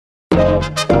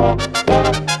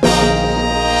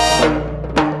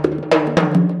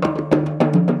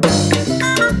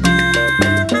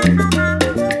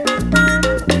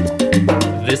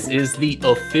This is the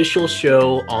official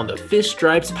show on the Fish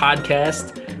Stripes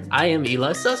podcast. I am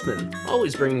Eli Sussman,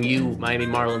 always bringing you Miami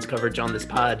Marlins coverage on this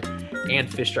pod and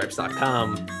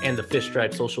fishstripes.com and the Fish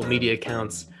Stripes social media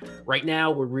accounts. Right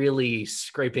now, we're really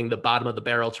scraping the bottom of the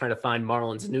barrel, trying to find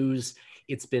Marlins news.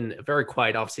 It's been a very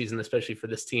quiet offseason, especially for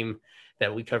this team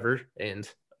that we cover and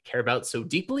care about so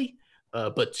deeply.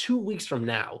 But 2 weeks from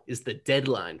now is the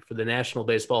deadline for the National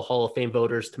Baseball Hall of Fame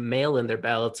voters to mail in their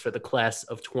ballots for the class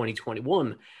of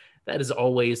 2021. That is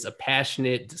always a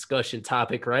passionate discussion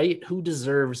topic, right? Who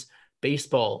deserves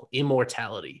baseball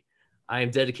immortality? I am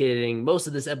dedicating most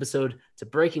of this episode to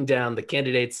breaking down the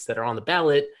candidates that are on the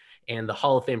ballot and the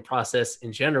Hall of Fame process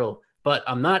in general, but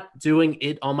I'm not doing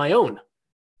it on my own.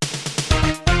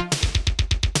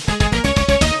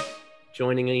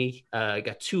 Joining me, I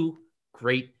got two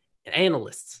great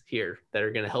analysts here that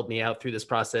are going to help me out through this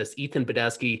process. Ethan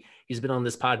Badowski, he's been on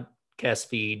this podcast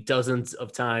feed dozens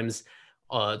of times.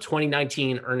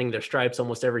 2019 earning their stripes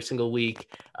almost every single week.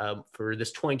 For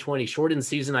this 2020 shortened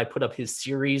season, I put up his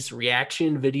series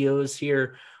reaction videos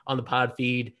here on the pod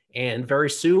feed, and very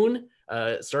soon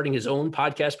starting his own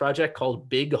podcast project called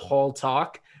Big Hall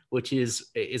Talk, which is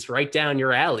right down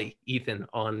your alley, Ethan,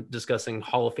 on discussing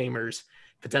Hall of Famers,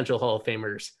 potential Hall of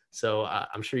Famers. So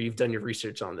I'm sure you've done your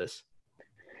research on this.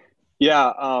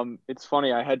 Yeah, it's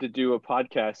funny. I had to do a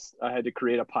podcast. I had to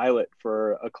create a pilot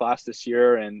for a class this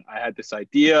year, and I had this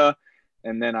idea.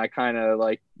 And then I kind of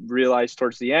realized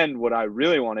towards the end what I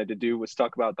really wanted to do was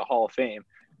talk about the Hall of Fame.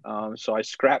 So I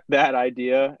scrapped that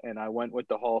idea and I went with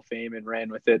the Hall of Fame and ran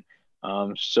with it.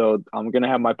 So I'm going to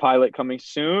have my pilot coming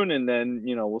soon, and then,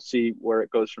 we'll see where it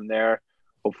goes from there.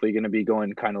 Hopefully going to be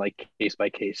going kind of like case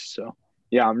by case. So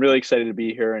yeah, I'm really excited to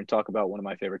be here and talk about one of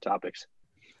my favorite topics.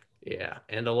 Yeah,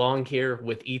 and along here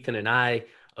with Ethan and I,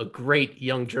 a great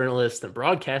young journalist and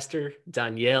broadcaster,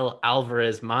 Daniel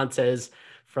Alvarez Montes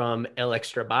from El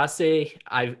Extra Base,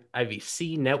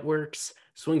 IVC Networks,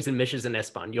 Swings and Misses in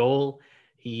Espanol.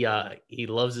 He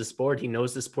loves the sport. He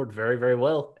knows the sport very, very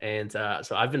well. And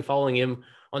so I've been following him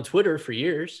on Twitter for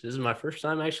years. This is my first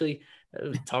time actually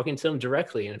talking to him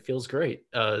directly, and it feels great.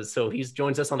 So he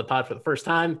joins us on the pod for the first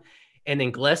time. En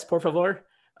inglés, por favor.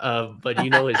 But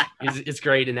his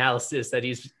great analysis that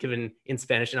he's given in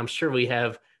Spanish. And I'm sure we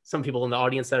have some people in the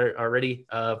audience that are already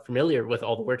familiar with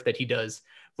all the work that he does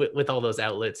with all those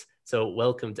outlets. So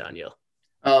welcome, Daniel.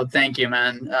 Oh, thank you,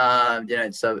 man.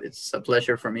 It's a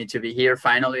pleasure for me to be here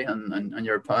finally on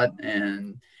your pod,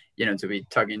 and, to be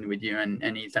talking with you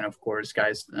and Ethan, of course,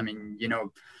 guys. I mean,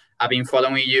 I've been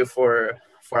following you for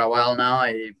a while now.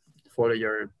 I follow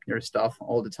your stuff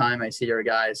all the time. I see your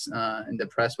guys in the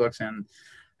press box, and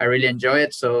I really enjoy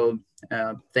it. So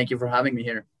thank you for having me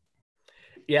here.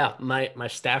 Yeah, my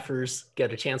staffers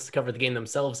get a chance to cover the game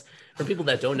themselves. For people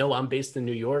that don't know, I'm based in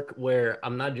New York, where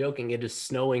I'm not joking, it is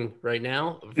snowing right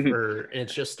now. And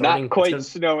it's just starting. Not quite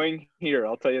snowing here,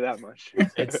 I'll tell you that much.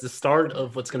 It's the start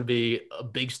of what's going to be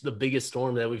the biggest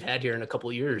storm that we've had here in a couple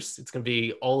of years. It's going to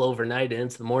be all overnight and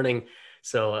into the morning.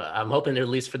 So I'm hoping at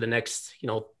least for the next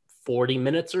 40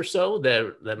 minutes or so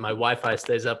that my Wi-Fi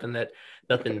stays up and that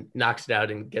nothing knocks it out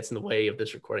and gets in the way of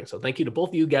this recording. So thank you to both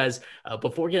of you guys.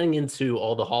 Before getting into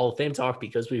all the Hall of Fame talk,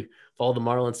 because we follow the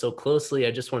Marlins so closely,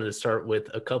 I just wanted to start with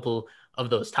a couple of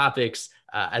those topics.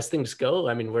 As things go,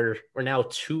 I mean, we're now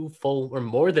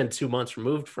more than 2 months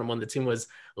removed from when the team was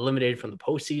eliminated from the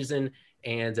postseason.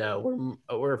 And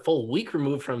we're a full week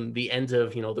removed from the end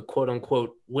of, the quote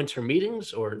unquote winter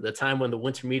meetings, or the time when the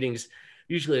winter meetings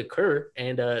usually occur,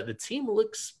 and the team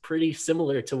looks pretty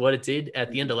similar to what it did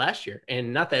at the end of last year.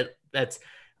 And not that that's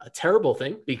a terrible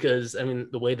thing, because I mean,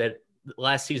 the way that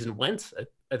last season went,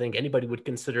 I think anybody would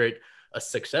consider it a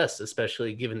success,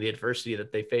 especially given the adversity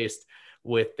that they faced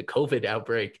with the COVID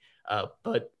outbreak.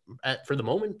 But for the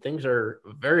moment, things are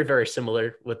very, very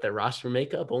similar with their roster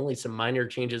makeup. Only some minor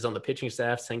changes on the pitching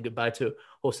staff, saying goodbye to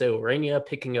Jose Urena,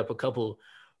 picking up a couple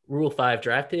Rule 5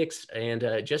 draft picks.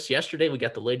 And just yesterday, we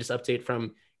got the latest update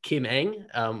from Kim Ng,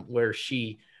 where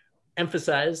she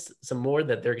emphasized some more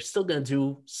that they're still going to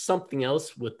do something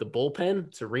else with the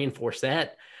bullpen to reinforce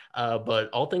that. But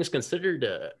all things considered,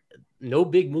 no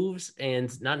big moves,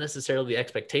 and not necessarily the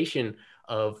expectation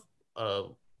of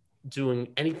doing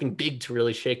anything big to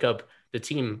really shake up the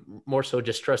team, more so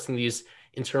just trusting these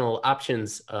internal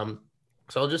options. So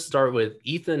I'll just start with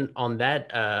Ethan on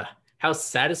that. How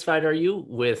satisfied are you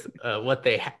with what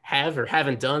they have or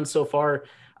haven't done so far?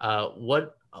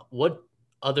 What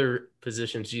other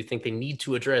positions do you think they need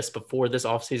to address before this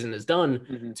offseason is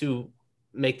done to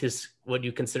make this what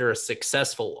you consider a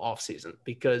successful offseason?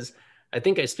 Because I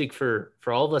think I speak for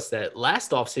all of us that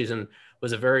last offseason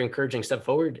was a very encouraging step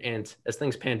forward. And as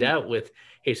things panned out with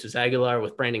Jesus Aguilar,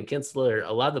 with Brandon Kinsler,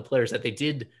 a lot of the players that they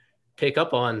did pick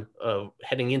up on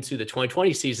heading into the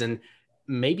 2020 season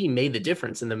maybe made the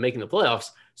difference in them making the playoffs.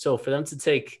 So for them to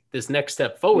take this next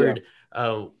step forward,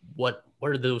 what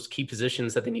are those key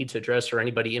positions that they need to address, or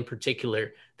anybody in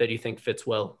particular that you think fits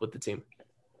well with the team?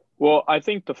 Well, I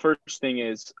think the first thing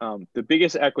is the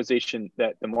biggest acquisition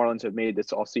that the Marlins have made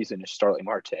this all season is Starling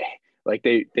Marte. Like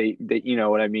they you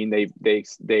know what I mean?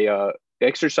 They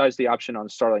exercised the option on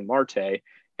Starling Marte.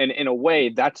 And in a way,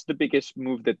 that's the biggest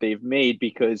move that they've made,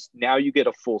 because now you get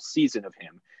a full season of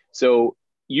him. So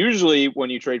usually when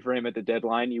you trade for him at the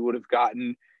deadline, you would have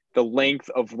gotten the length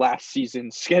of last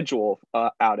season's schedule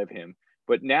out of him.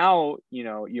 But now, you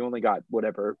know, you only got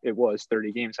whatever it was,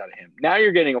 30 games out of him. Now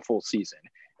you're getting a full season.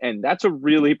 And that's a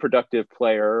really productive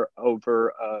player over,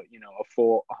 a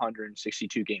full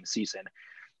 162 game season.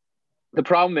 The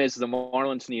problem is the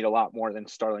Marlins need a lot more than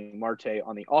Starling Marte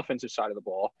on the offensive side of the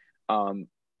ball.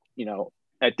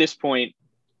 At this point,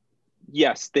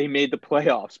 yes, they made the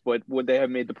playoffs, but would they have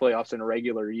made the playoffs in a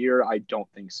regular year? I don't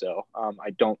think so. I'm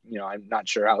not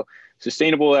sure how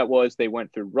sustainable that was. They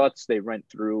went through ruts. They went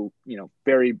through,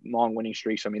 very long winning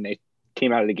streaks. I mean, they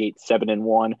came out of the gate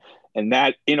 7-1, and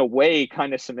that in a way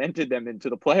kind of cemented them into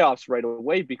the playoffs right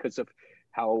away because of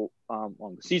how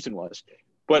long the season was.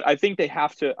 But I think they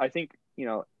have to,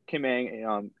 Kim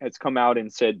Ng has come out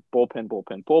and said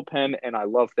bullpen, and I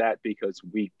love that because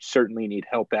we certainly need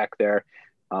help back there.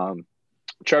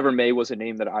 Trevor May was a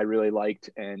name that I really liked,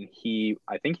 and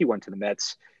I think he went to the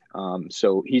Mets.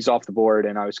 So he's off the board,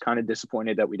 and I was kind of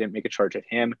disappointed that we didn't make a charge at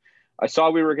him. I saw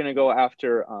we were going to go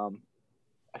after,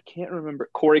 I can't remember,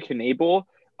 Corey Knebel.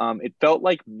 It felt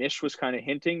like Mish was kind of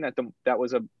hinting that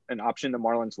was an option the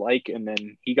Marlins like, and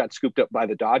then he got scooped up by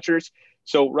the Dodgers.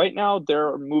 So right now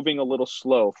they're moving a little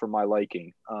slow for my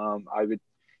liking.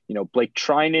 Blake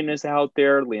Trinan is out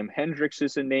there. Liam Hendriks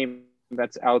is a name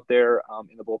that's out there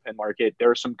in the bullpen market. There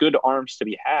are some good arms to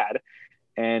be had,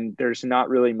 and there's not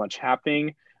really much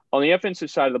happening. On the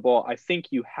offensive side of the ball, I think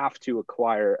you have to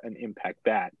acquire an impact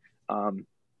bat.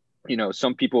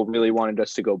 Some people really wanted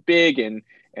us to go big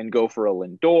and go for a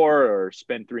Lindor or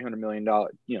spend $300 million,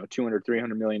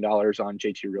 $300 million on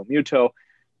JT Realmuto.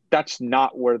 That's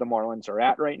not where the Marlins are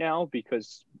at right now,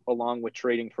 because along with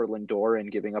trading for Lindor and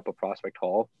giving up a prospect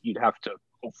haul, you'd have to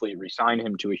hopefully re-sign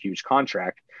him to a huge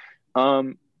contract.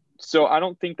 So I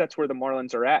don't think that's where the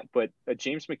Marlins are at, but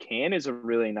James McCann is a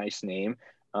really nice name.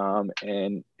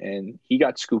 And he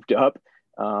got scooped up.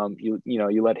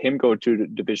 You let him go to the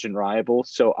division rival.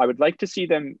 So I would like to see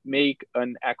them make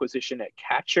an acquisition at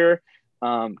catcher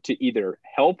to either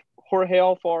help Jorge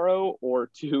Alfaro or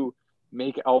to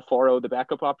make Alfaro the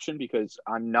backup option, because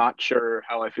I'm not sure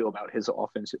how I feel about his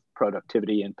offensive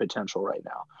productivity and potential right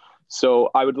now.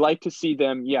 So I would like to see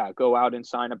them, go out and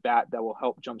sign a bat that will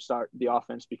help jumpstart the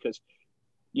offense, because,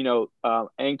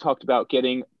 Ang talked about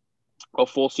getting a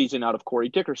full season out of Corey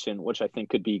Dickerson, which I think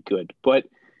could be good. But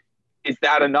is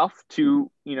that enough to,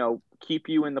 keep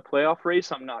you in the playoff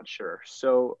race? I'm not sure.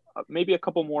 So maybe a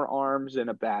couple more arms and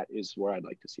a bat is where I'd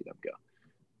like to see them go.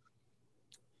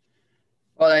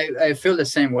 Well, I feel the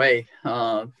same way,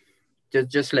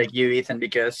 just like you, Ethan,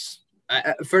 because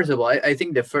first of all, I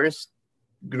think the first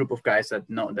group of guys that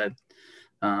know that,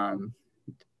 I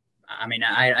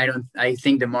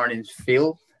think the Marlins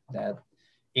feel that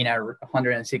in a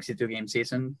 162 game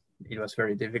season, it was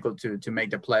very difficult to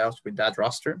make the playoffs with that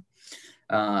roster.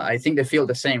 I think they feel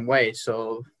the same way.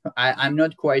 So I'm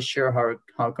not quite sure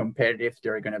how competitive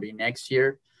they're going to be next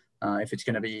year. If it's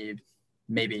going to be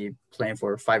maybe playing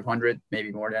for 500,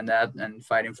 maybe more than that, and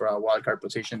fighting for a wild card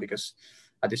position, because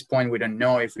at this point we don't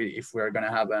know if we're going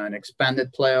to have an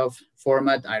expanded playoff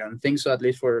format. I don't think so, at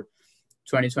least for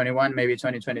 2021, maybe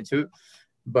 2022.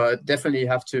 But definitely you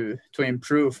have to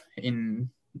improve in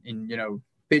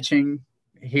pitching,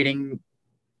 hitting.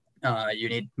 You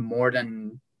need more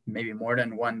than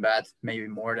one bat, maybe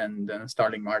more than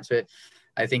Starling Marte.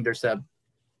 I think there's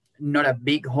not a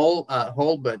big hole,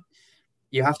 but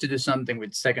you have to do something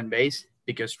with second base,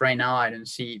 because right now I don't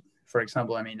see, for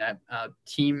example, a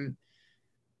team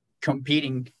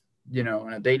competing,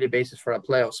 on a daily basis for a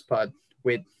playoff spot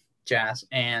with Jazz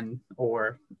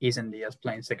or Isan Diaz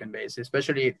playing second base,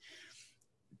 especially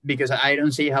because I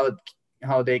don't see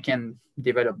how they can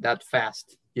develop that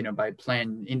fast, by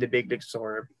playing in the big leagues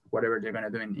or whatever they're going to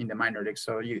do in the minor leagues.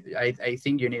 So I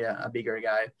think you need a bigger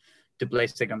guy to play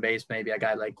second base, maybe a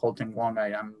guy like Colton Wong.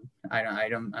 I'm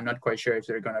not quite sure if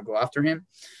they're going to go after him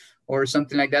or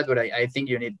something like that, but I think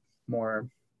you need more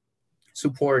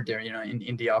support there,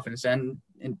 in the offense, and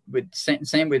with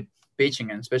same with pitching,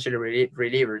 and especially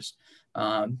relievers.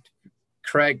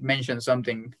 Craig mentioned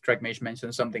something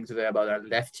today about a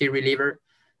lefty reliever,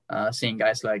 seeing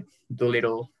guys like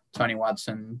Doolittle, Tony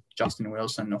Watson, Justin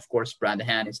Wilson, of course, Brad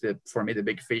Hand is for me the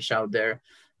big fish out there.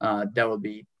 That will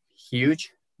be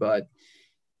huge, but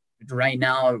right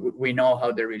now we know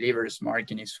how the relievers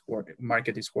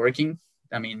market is working.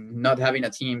 I mean, not having a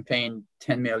team paying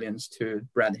 10 millions to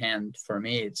Brad Hand, for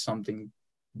me, it's something,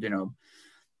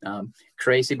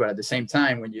 crazy. But at the same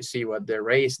time, when you see what the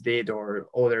Rays did or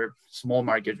other small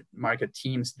market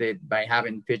teams did by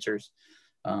having pitchers,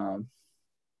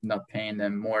 not paying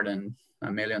them more than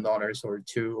 $1 million or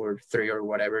 $2 or $3 or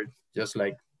whatever, just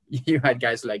like you had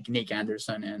guys like Nick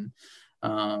Anderson and,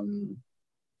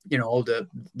 all the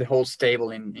whole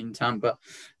stable in Tampa,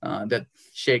 that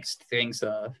shakes things,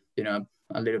 a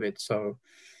little bit. So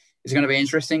it's going to be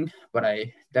interesting, but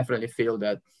I definitely feel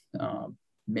that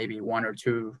maybe one or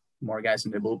two more guys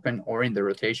in the bullpen or in the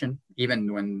rotation,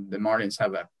 even when the Marlins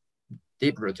have a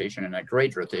deep rotation and a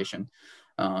great rotation.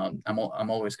 I'm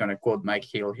always going to quote Mike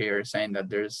Hill here saying that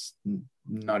there's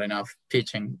not enough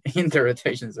pitching in the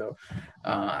rotation. So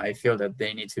I feel that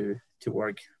they need to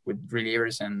work with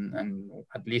relievers and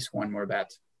at least one more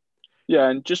bat. Yeah,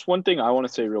 and just one thing I want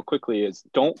to say real quickly is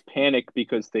don't panic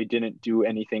because they didn't do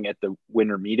anything at the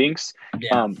winter meetings.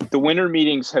 Yeah. The winter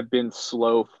meetings have been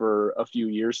slow for a few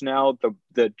years now.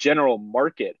 The general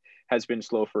market has been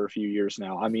slow for a few years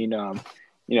now. I mean,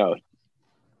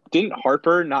 didn't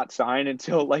Harper not sign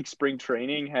until like spring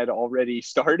training had already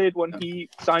started when he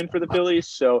signed for the Phillies?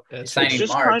 So it's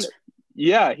just March.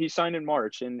 He signed in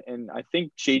March, and I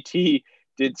think JT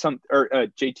did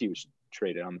JT was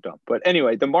traded. I'm dumb, but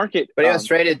anyway, the market. But he was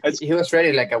traded. He was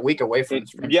traded like a week away from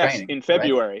spring training. In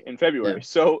February. Right? In February. Yeah.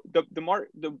 So the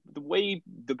way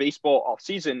the baseball off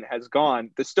season has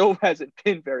gone, the stove hasn't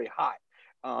been very hot,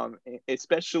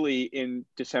 especially in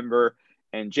December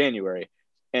and January.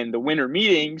 And the winter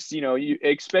meetings, you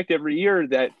expect every year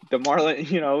that the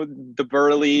Marlins, the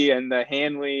Burley and the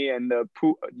Hanley and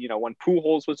when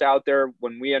Pujols was out there,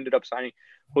 when we ended up signing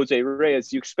Jose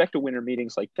Reyes, you expect a winter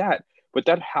meetings like that. But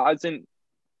that hasn't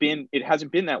been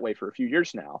that way for a few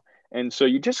years now. And so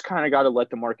you just kind of got to let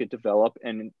the market develop,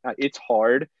 and it's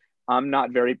hard. I'm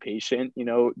not very patient.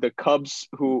 The Cubs,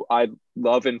 who I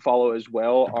love and follow as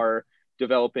well, are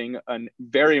developing a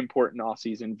very important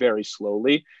offseason very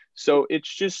slowly. So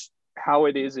it's just how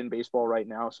it is in baseball right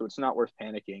now. So it's not worth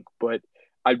panicking. But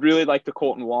I really like the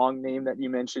Colton Wong name that you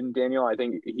mentioned, Daniel. I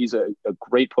think he's a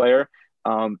great player.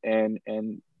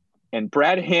 And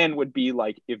Brad Hand would be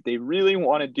like, if they really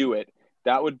want to do it,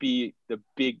 that would be the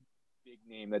big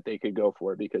name that they could go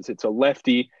for, because it's a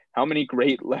lefty. How many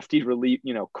great lefty relief,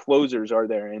 closers are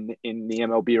there in the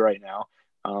MLB right now?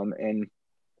 And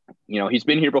he's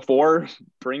been here before.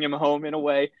 Bring him home in a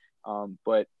way.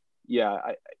 But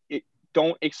yeah,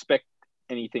 don't expect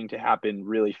anything to happen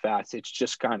really fast. It's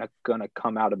just kind of gonna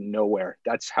come out of nowhere.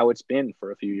 That's how it's been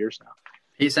for a few years now.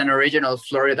 He's an original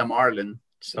Florida Marlin.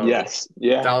 So yes,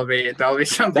 yeah, that'll be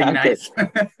something nice.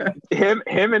 him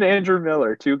and Andrew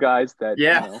Miller, two guys that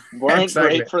weren't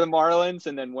great for the Marlins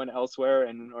and then went elsewhere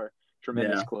and are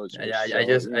tremendous closers.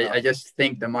 Yeah, so, I just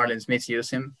think the Marlins misuse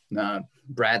him,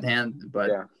 Brad Hand, but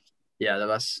that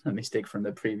was a mistake from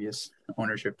the previous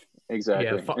ownership. Exactly.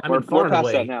 Yeah, we're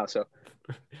past that now, so.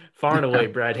 Far and away,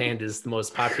 Brad Hand is the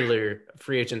most popular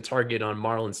free agent target on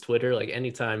Marlins Twitter. Like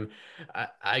anytime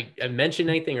I mention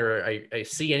anything or I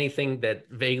see anything that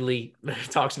vaguely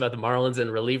talks about the Marlins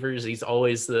and relievers, he's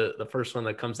always the first one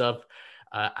that comes up.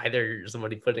 Either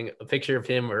somebody putting a picture of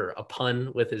him or a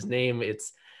pun with his name.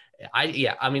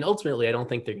 Ultimately, I don't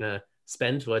think they're going to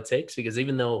spend what it takes, because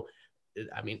even though,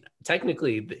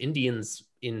 technically the Indians,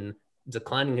 in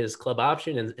declining his club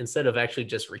option, and instead of actually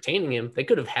just retaining him, they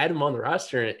could have had him on the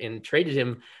roster and traded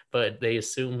him, but they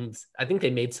assumed, I think they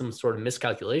made some sort of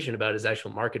miscalculation about his actual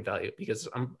market value, because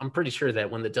I'm pretty sure that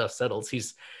when the dust settles,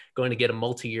 he's going to get a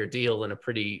multi-year deal and a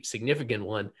pretty significant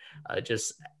one.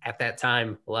 Just at that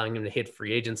time, allowing him to hit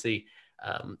free agency.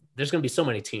 There's going to be so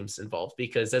many teams involved,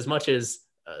 because as much as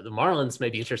the Marlins may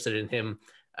be interested in him,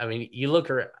 you look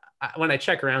when I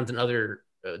check around in other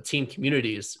team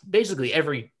communities, basically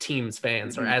every team's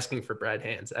fans are asking for Brad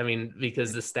Hand.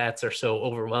 Because the stats are so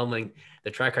overwhelming, the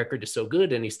track record is so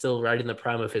good, and he's still right in the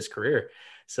prime of his career.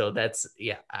 So that's,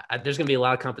 there's going to be a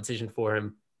lot of competition for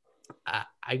him.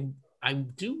 I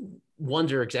do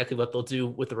wonder exactly what they'll do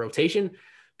with the rotation,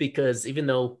 because even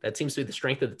though that seems to be the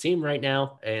strength of the team right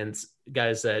now, and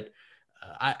guys that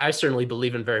I certainly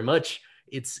believe in very much,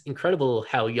 it's incredible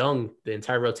how young the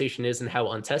entire rotation is and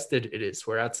how untested it is.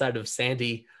 Where outside of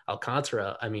Sandy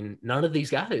Alcantara, I mean, none of these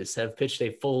guys have pitched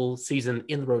a full season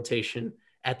in the rotation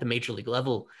at the major league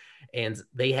level. And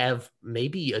they have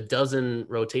maybe a dozen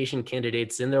rotation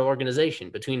candidates in their organization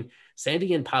between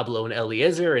Sandy and Pablo and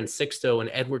Eliezer and Sixto and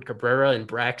Edward Cabrera and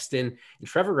Braxton and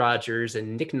Trevor Rogers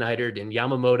and Nick Neidert and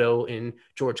Yamamoto and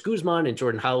George Guzman and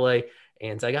Jordan Holloway.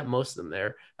 And I got most of them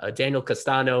there. Daniel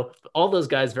Castano, all those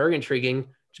guys, very intriguing,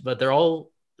 but they're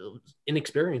all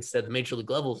inexperienced at the major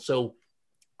league level. So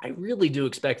I really do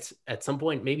expect at some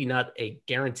point, maybe not a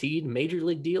guaranteed major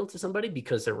league deal to somebody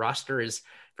because their roster is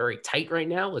very tight right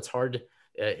now. It's hard.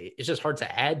 It's just hard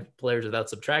to add players without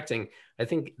subtracting. I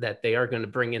think that they are going to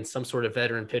bring in some sort of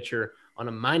veteran pitcher on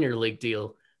a minor league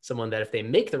deal, someone that if they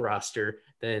make the roster,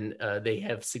 then they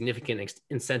have significant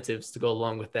incentives to go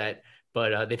along with that.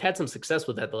 But they've had some success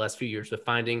with that the last few years with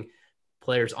finding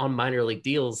players on minor league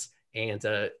deals and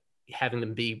having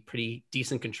them be pretty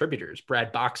decent contributors.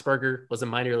 Brad Boxberger was a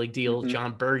minor league deal.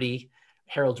 John Birdie,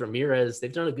 Harold Ramirez.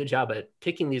 They've done a good job at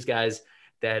picking these guys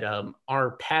that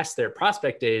are past their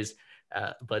prospect days,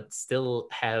 but still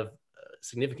have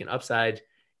significant upside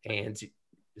and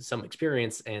some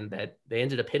experience, and that they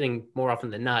ended up hitting more often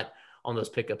than not on those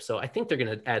pickups. So I think they're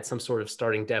going to add some sort of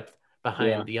starting depth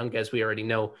behind the young guys we already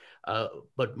know.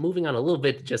 But moving on a little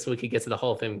bit, just so we could get to the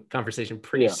Hall of Fame conversation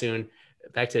pretty soon,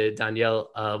 back to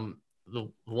Danielle. The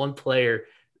one player,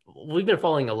 we've been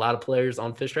following a lot of players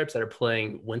on Fish Stripes that are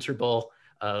playing winter ball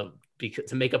because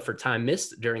to make up for time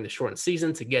missed during the shortened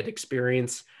season, to get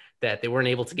experience that they weren't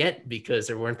able to get because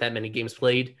there weren't that many games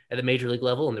played at the major league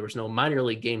level and there was no minor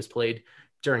league games played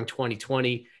during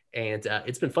 2020. And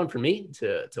it's been fun for me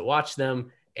to watch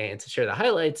them and to share the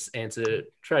highlights and to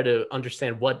try to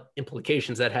understand what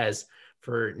implications that has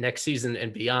for next season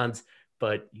and beyond.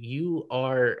 But you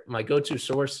are my go-to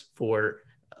source for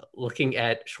looking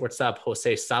at shortstop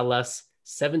Jose Salas,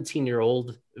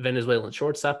 17-year-old Venezuelan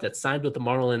shortstop that signed with the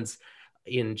Marlins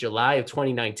in July of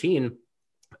 2019,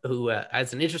 who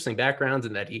has an interesting background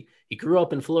in that he grew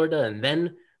up in Florida and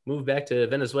then moved back to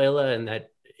Venezuela, and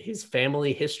that his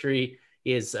family history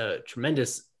is a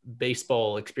tremendous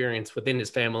baseball experience within his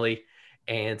family.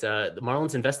 And the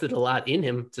Marlins invested a lot in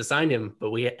him to sign him,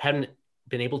 but we hadn't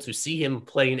been able to see him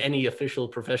play in any official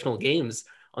professional games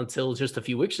until just a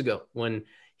few weeks ago when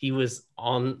he was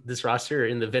on this roster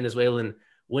in the Venezuelan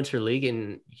Winter League.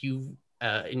 And you,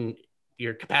 in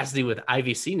your capacity with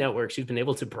IVC Networks, you've been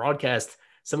able to broadcast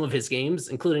some of his games,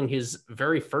 including his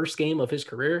very first game of his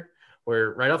career,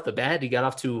 where right off the bat, he got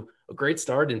off to a great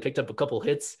start and picked up a couple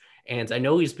hits. And I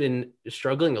know he's been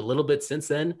struggling a little bit since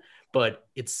then, but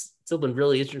it's still been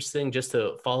really interesting just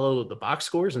to follow the box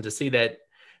scores and to see that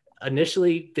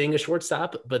initially being a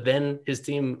shortstop, but then his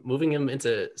team moving him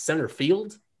into center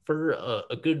field for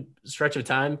a good stretch of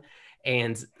time.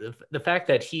 And the fact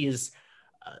that he is,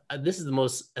 this is the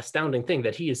most astounding thing,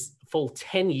 that he is full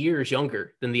 10 years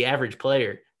younger than the average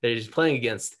player that he's playing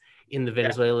against in the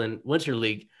Venezuelan Winter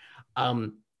League.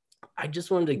 I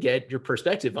just wanted to get your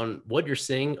perspective on what you're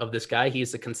seeing of this guy. He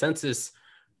is a consensus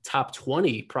top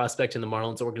 20 prospect in the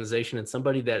Marlins organization and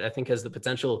somebody that I think has the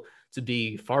potential to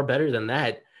be far better than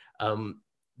that.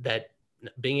 That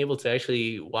being able to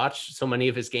actually watch so many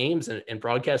of his games and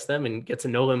broadcast them and get to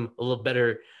know him a little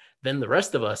better than the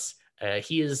rest of us.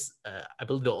 He is, I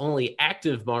believe, the only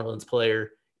active Marlins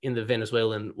player in the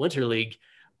Venezuelan Winter League.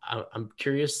 I'm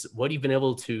curious what you've been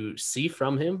able to see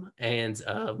from him, and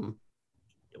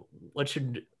what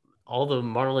should all the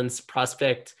Marlins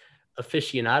prospect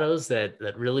aficionados that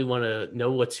really want to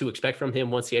know what to expect from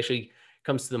him once he actually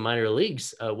comes to the minor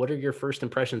leagues. What are your first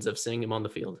impressions of seeing him on the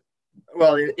field?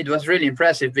 Well, it was really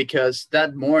impressive because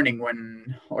that morning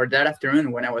that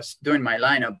afternoon when I was doing my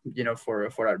lineup,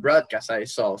 for our broadcast, I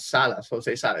saw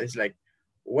Jose Salas. It's like,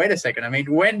 wait a second. I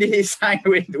mean, when did he sign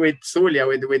with Zulia,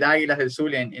 with Águilas del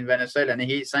Zulia in Venezuela? And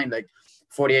he signed like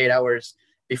 48 hours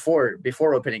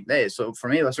before opening day. So for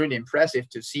me, it was really impressive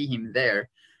to see him there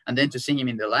and then to see him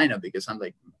in the lineup, because I'm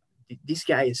like, this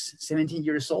guy is 17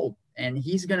 years old and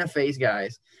he's going to face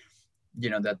guys,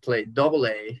 that play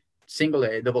AA, single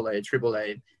A, double A, triple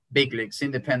A, big leagues,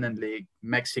 independent league,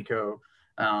 Mexico,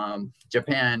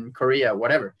 Japan, Korea,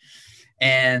 whatever.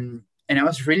 And I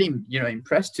was really,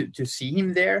 impressed to see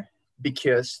him there,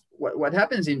 because what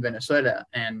happens in Venezuela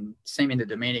and same in the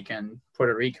Dominican,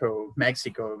 Puerto Rico,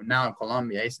 Mexico, now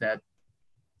Colombia, is that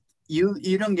you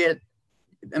don't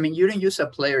use a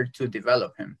player to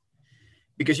develop him,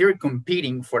 because you're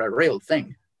competing for a real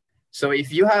thing. So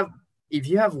if you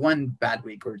have one bad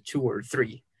week or two or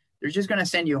three, they're just going to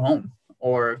send you home.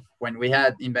 Or when we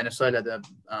had in Venezuela the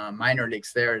minor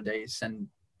leagues there, they send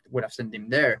would have sent him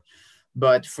there.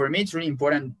 But for me, it's really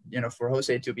important, for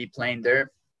Jose to be playing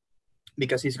there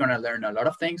because he's going to learn a lot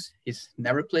of things. He's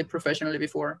never played professionally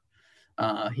before.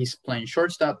 He's playing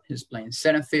shortstop. He's playing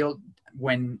center field.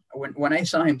 When I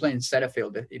saw him playing center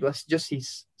field, it was just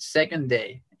his second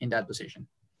day in that position.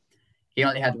 He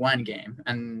only had one game,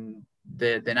 and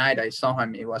the night I saw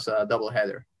him, it was a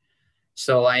doubleheader.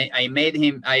 So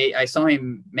I saw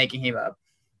him making him a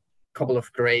couple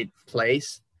of great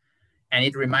plays, and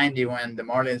it reminded me when the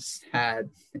Marlins had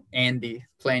Andy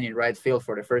playing in right field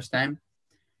for the first time.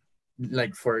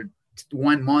 Like for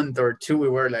 1 month or two, we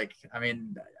were like, I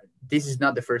mean, this is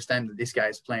not the first time that this guy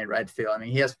is playing right field. I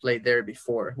mean, he has played there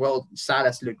before. Well,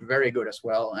 Salas looked very good as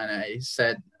well. And I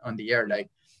said on the air, like,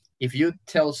 if you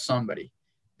tell somebody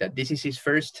that this is his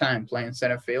first time playing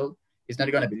center field, he's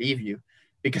not going to believe you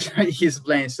because he's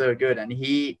playing so good. And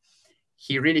he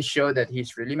really showed that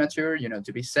he's really mature,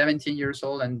 to be 17 years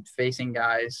old and facing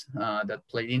guys that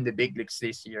played in the big leagues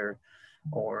this year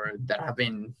or that have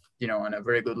been, on a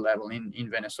very good level in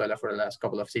Venezuela for the last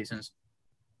couple of seasons.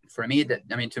 To me,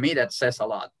 that says a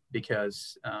lot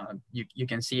because you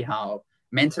can see how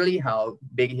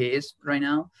big he is right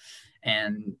now.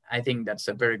 And I think that's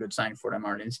a very good sign for the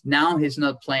Marlins. Now he's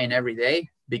not playing every day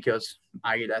because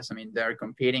Águilas, they're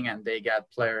competing and they got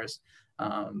players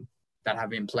that have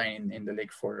been playing in the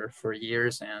league for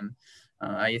years. And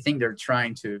I think they're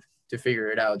trying to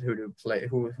figure it out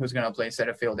who's going to play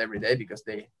center field every day because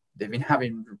they've been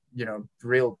having,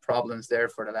 real problems there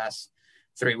for the last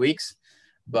 3 weeks.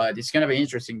 But it's going to be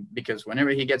interesting because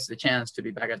whenever he gets the chance to be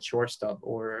back at shortstop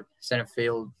or center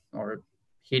field or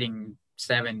hitting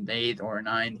 7, 8, or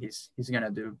 9, he's going to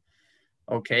do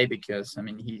okay because,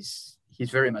 he's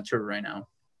very mature right now.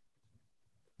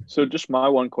 So just my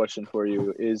one question for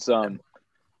you is, I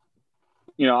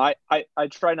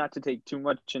try not to take too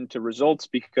much into results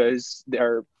because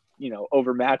they're,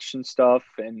 overmatched and stuff.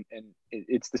 And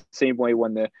it's the same way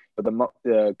when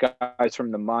the guys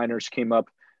from the minors came up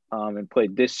and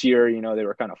played this year, they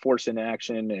were kind of forced into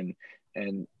action.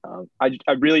 And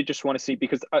I really just want to see,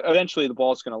 because eventually the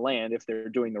ball is going to land if they're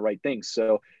doing the right things.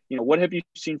 So, what have you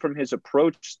seen from his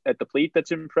approach at the plate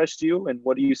that's impressed you? And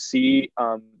what do you see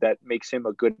that makes him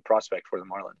a good prospect for the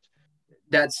Marlins?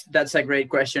 That's a great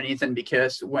question, Ethan,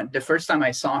 because when the first time I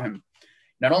saw him,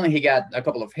 not only he got a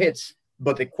couple of hits,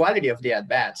 but the quality of the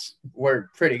at-bats were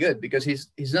pretty good because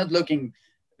he's not looking,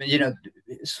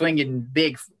 swinging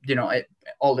big,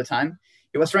 all the time.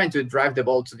 He was trying to drive the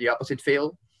ball to the opposite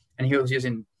field, and he was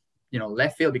using,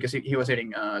 left field because he was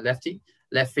hitting lefty,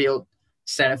 left field,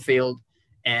 center field,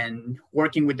 and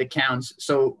working with the counts.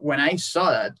 So when I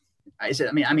saw that, I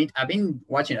said, I've been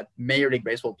watching Major League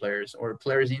Baseball players or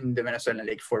players in the Venezuelan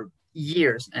League for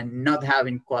years and not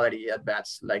having quality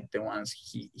at-bats like the ones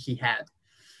he had.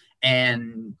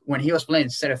 And when he was playing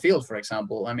center field, for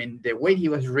example, the way he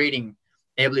was reading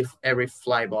every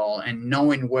fly ball and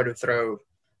knowing where to throw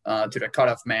to the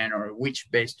cutoff man or which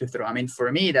base to throw.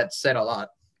 For me, that said a lot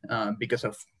because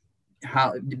of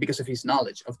his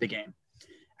knowledge of the game.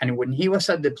 And when he was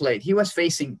at the plate, he was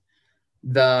facing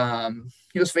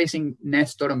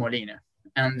Nestor Molina,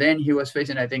 and then he was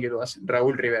facing, I think it was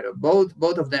Raúl Rivero.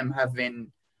 Both of them have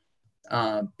been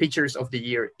pitchers of the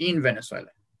year in Venezuela,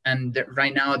 and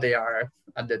right now they are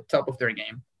at the top of their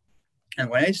game. And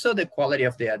when I saw the quality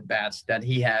of the at-bats that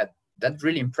he had, that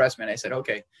really impressed me. And I said,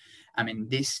 okay,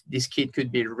 this kid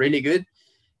could be really good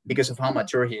because of how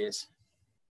mature he is.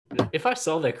 If I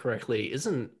saw that correctly,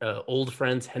 isn't old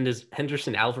friends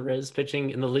Henderson Alvarez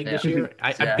pitching in the league this year?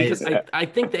 I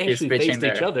think they actually faced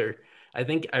each other. I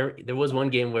think there was one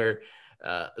game where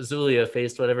Zulia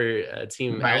faced whatever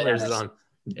team Alvarez is on.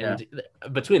 And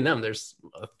between them, there's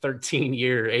a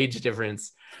 13-year age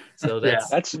difference. So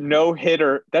that's no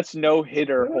hitter. That's no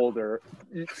hitter holder,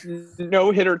 no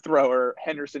hitter thrower.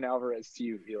 Henderson Alvarez to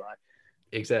you, Eli.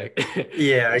 Exactly.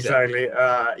 Yeah, exactly.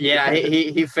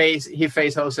 He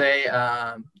faced Jose.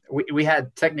 We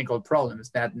had technical problems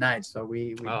that night, so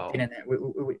we didn't.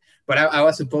 But I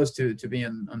was supposed to be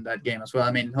on that game as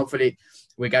well. Hopefully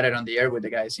we got it on the air with the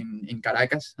guys in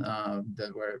Caracas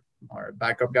that were our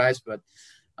backup guys. But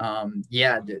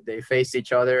they faced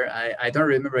each other. I don't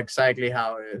remember exactly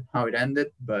how it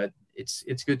ended, but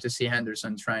it's good to see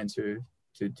Henderson trying to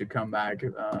come back.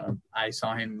 I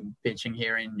saw him pitching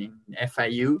here in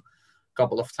FIU a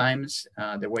couple of times.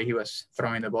 The way he was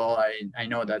throwing the ball, I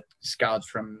know that scouts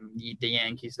from the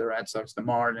Yankees, the Red Sox, the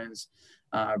Marlins,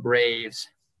 Braves,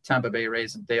 Tampa Bay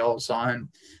Rays, they all saw him.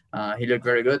 He looked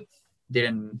very good.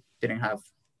 Didn't have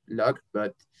luck,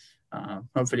 but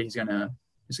hopefully he's gonna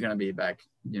be back,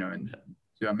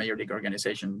 to a major league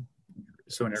organization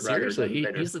sooner rather Seriously, than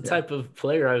later. he's the type of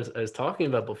player I was talking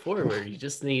about before, where you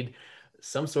just need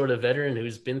some sort of veteran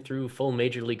who's been through full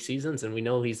major league seasons. And we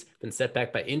know he's been set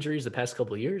back by injuries the past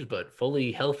couple of years, but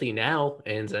fully healthy now.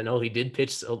 And I know he did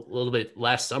pitch a little bit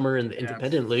last summer in the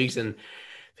independent leagues and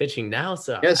pitching now.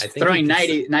 So Yes, I think throwing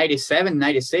 90, 97,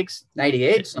 96,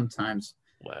 98 sometimes.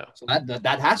 Wow. So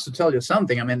that has to tell you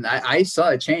something. I mean, I saw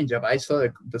a changeup. I saw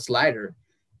the slider.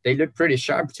 They look pretty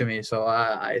sharp to me. So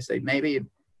I say maybe,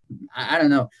 I don't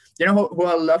know. You know who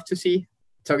I love to see?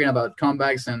 Talking about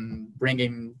comebacks and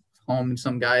bringing home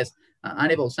some guys.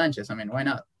 Anibal Sanchez. I mean, why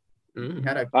not?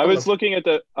 I was looking at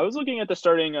the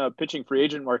starting pitching free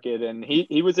agent market, and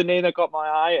he was a name that caught my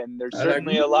eye. And there's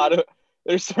certainly a lot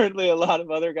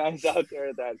of other guys out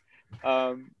there that,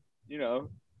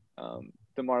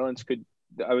 the Marlins could.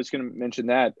 I was going to mention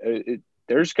that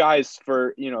there's guys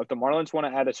for, if the Marlins want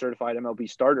to add a certified MLB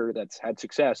starter that's had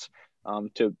success,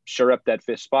 to shore up that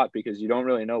fifth spot, because you don't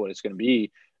really know what it's going to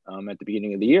be at the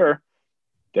beginning of the year.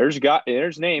 There's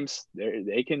names there.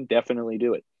 They can definitely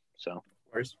do it. So,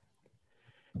 of course.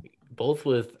 Both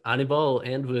with Anibal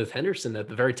and with Henderson at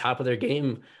the very top of their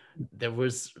game, there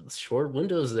was short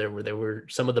windows there where there were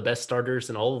some of the best starters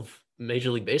in all of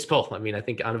Major League Baseball. I mean, I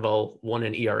think Anibal won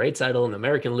an ERA title in the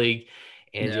American League.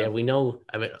 And we know,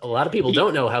 I mean, a lot of people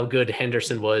don't know how good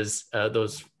Henderson was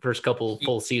those first couple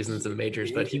full seasons in the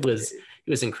majors, but he was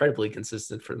incredibly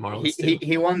consistent for the Marlins.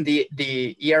 He won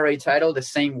the ERA title the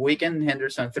same weekend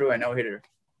Henderson threw a no-hitter.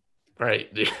 Right.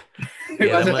 It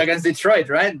was against Detroit,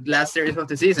 right? Last series of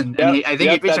the season. Yeah, and I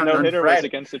think he pitched on no-hitter was Friday.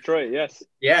 against Detroit, yes.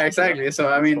 Yeah, exactly. So,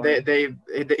 I mean,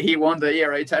 he won the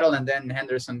ERA title, and then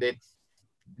Henderson did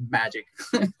magic.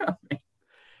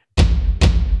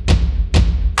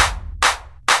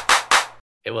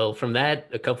 Well, from that,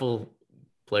 a couple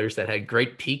players that had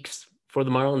great peaks for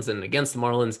the Marlins and against the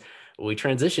Marlins, we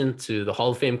transition to the Hall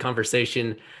of Fame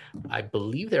conversation. I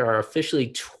believe there are officially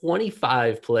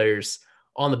 25 players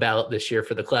on the ballot this year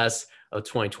for the class of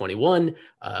 2021.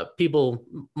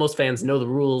 Most fans know the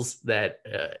rules that,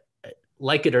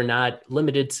 like it or not,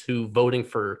 limited to voting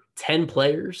for 10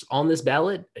 players on this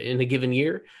ballot in a given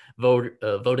year.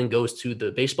 Voting goes to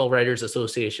the Baseball Writers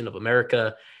Association of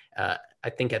America. I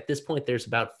think at this point, there's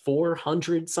about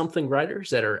 400 something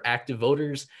writers that are active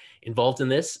voters involved in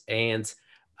this. And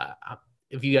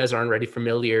if you guys aren't already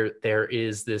familiar, there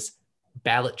is this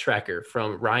ballot tracker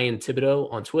from Ryan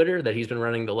Thibodeau on Twitter that he's been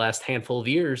running the last handful of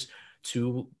years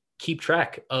to keep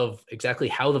track of exactly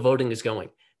how the voting is going,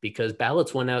 because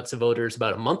ballots went out to voters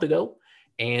about a month ago.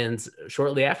 And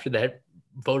shortly after that,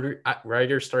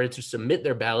 writers started to submit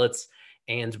their ballots,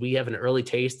 and we have an early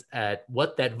taste at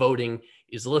what that voting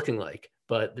is looking like.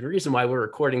 But the reason why we're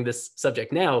recording this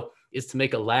subject now is to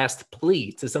make a last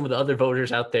plea to some of the other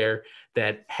voters out there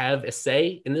that have a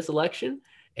say in this election.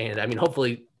 And I mean,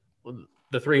 hopefully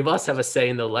the three of us have a say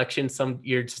in the election some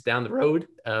years down the road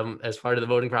as part of the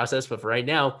voting process. But for right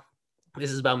now,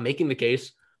 this is about making the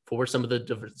case for some of the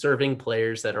deserving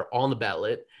players that are on the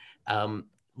ballot,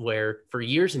 where for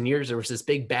years and years, there was this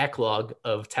big backlog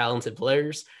of talented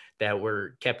players that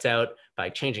were kept out by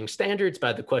changing standards,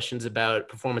 by the questions about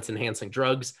performance-enhancing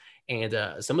drugs. And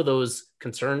some of those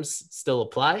concerns still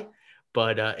apply,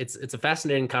 but it's a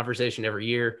fascinating conversation every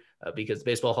year because the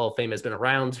Baseball Hall of Fame has been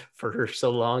around for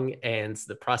so long, and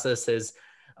the process has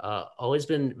always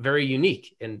been very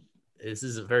unique. And this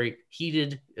is a very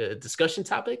heated discussion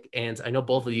topic, and I know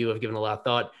both of you have given a lot of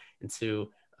thought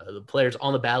into the players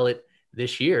on the ballot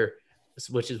this year,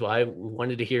 which is why we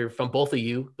wanted to hear from both of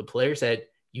you, the players that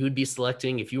you would be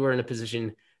selecting if you were in a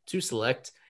position to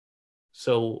select.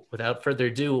 So without further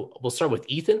ado, we'll start with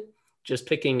Ethan, just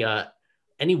picking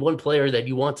any one player that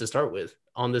you want to start with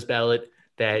on this ballot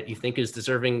that you think is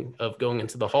deserving of going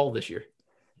into the Hall this year.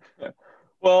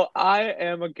 Well, I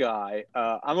am a guy.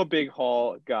 I'm a big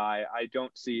Hall guy. I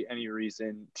don't see any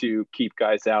reason to keep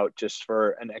guys out just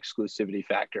for an exclusivity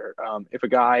factor. If a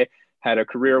guy had a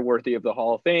career worthy of the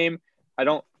Hall of Fame, I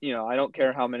don't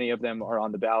care how many of them are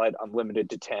on the ballot. I'm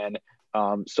limited to 10.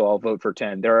 So I'll vote for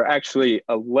 10. There are actually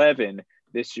 11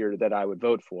 this year that I would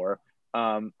vote for.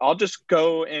 I'll just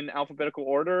go in alphabetical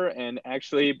order. And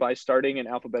actually, by starting in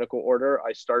alphabetical order,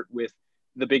 I start with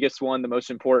the biggest one, the most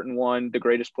important one, the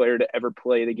greatest player to ever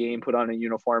play the game, put on a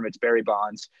uniform. It's Barry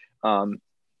Bonds.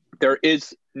 There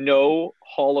is no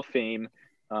Hall of Fame.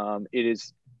 It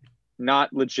is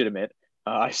not legitimate.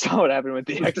 I saw what happened with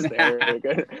the X there.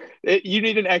 You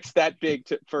need an X that big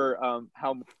for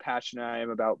how passionate I am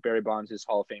about Barry Bonds'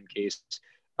 Hall of Fame case.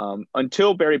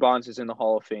 Until Barry Bonds is in the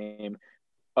Hall of Fame,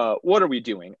 what are we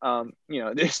doing?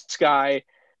 This guy,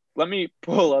 let me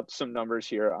pull up some numbers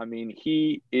here. I mean,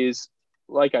 he is,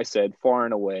 like I said, far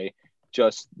and away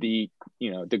just the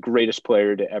greatest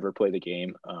player to ever play the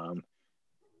game.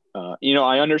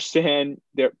 I understand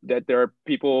that there are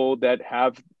people that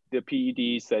have the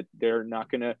PEDs that they're not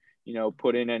going to,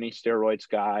 put in any steroids,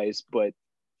 guys, but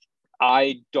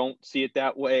I don't see it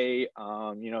that way.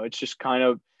 It's just kind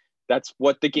of, that's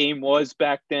what the game was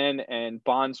back then. And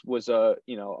Bonds was a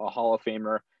Hall of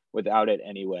Famer without it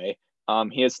anyway.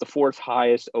 He has the 4th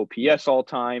highest OPS all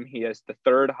time. He has the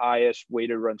 3rd highest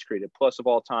weighted runs created plus of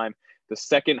all time, the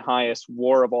 2nd highest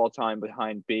WAR of all time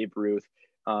behind Babe Ruth.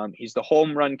 He's the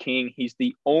home run king. He's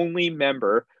the only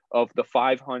member of the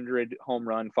 500 home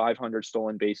run, 500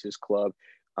 stolen bases club.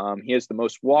 He has the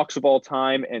most walks of all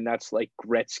time, and that's like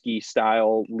Gretzky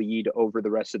style lead over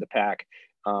the rest of the pack.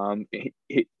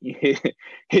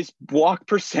 His walk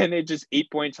percentage is 8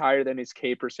 points higher than his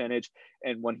K percentage.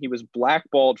 And when he was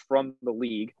blackballed from the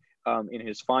league in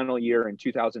his final year in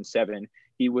 2007,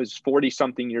 he was 40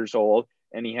 something years old,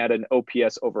 and he had an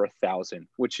OPS over 1,000,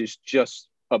 which is just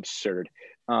absurd.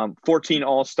 14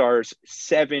 All-Stars,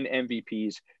 7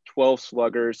 MVPs, 12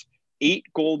 sluggers, 8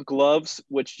 gold gloves,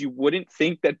 which you wouldn't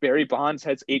think that Barry Bonds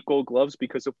has 8 gold gloves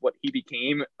because of what he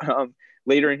became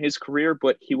later in his career,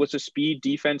 but he was a speed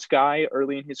defense guy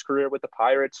early in his career with the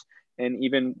Pirates, and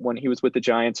even when he was with the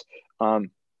Giants.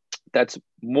 That's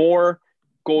more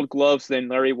gold gloves than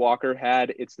Larry Walker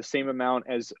had. It's the same amount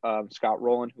as Scott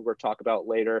Rowland, who we'll talk about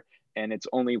later, and it's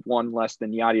only 1 less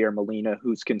than Yadier Molina,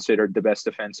 who's considered the best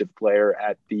defensive player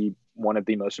at one of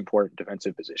the most important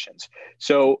defensive positions.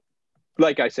 So,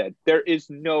 like I said, there is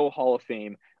no Hall of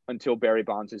Fame until Barry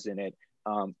Bonds is in it.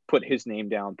 Put his name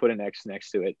down, put an X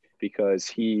next to it, because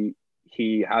he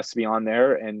has to be on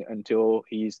there. And until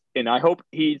and I hope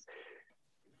it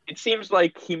seems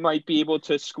like he might be able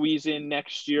to squeeze in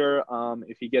next year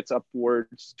if he gets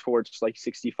upwards towards like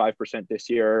 65% this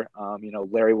year.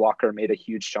 Larry Walker made a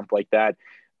huge jump like that.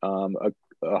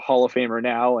 A Hall of Famer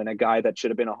now, and a guy that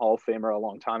should have been a Hall of Famer a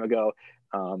long time ago.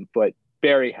 But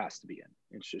Barry has to be in.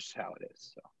 It's just how it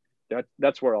is. So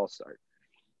that's where I'll start.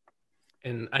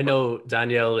 And I know,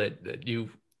 Danielle, that you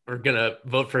are going to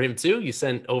vote for him too. You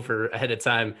sent over ahead of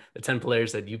time the 10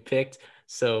 players that you picked.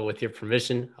 So with your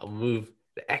permission, I'll move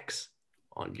the X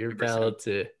on your 100%. Ballot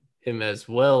to him as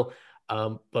well.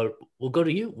 But we'll go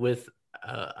to you with,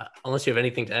 unless you have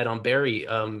anything to add on Barry,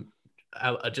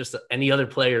 just any other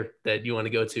player that you want to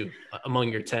go to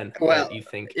among your 10 that you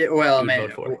think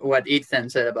vote for. What Ethan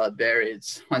said about Barry,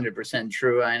 it's 100%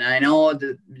 true. And I know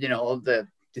that, the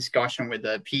discussion with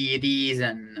the PEDs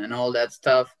and all that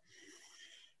stuff,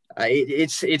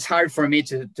 it's hard for me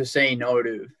to say no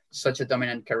to such a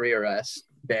dominant career as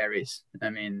Barry's. I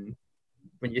mean,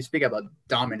 when you speak about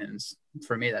dominance,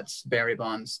 for me, that's Barry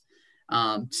Bonds.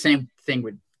 Same thing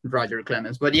with Roger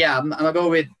Clemens. But yeah, I'm going to go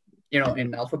with,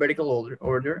 in alphabetical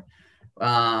order,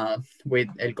 with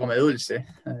El Come Dulce,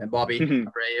 Bobby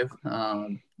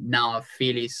Abreu, now a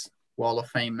Phillies Wall of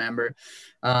Fame member.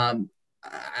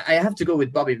 I have to go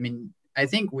with Bobby. I mean, I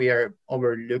think we are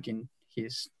overlooking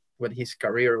what his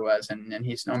career was and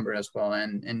his number as well.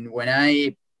 And when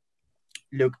I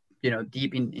look,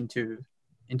 deep into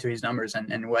his numbers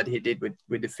and what he did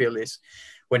with the Phillies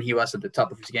when he was at the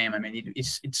top of his game, I mean,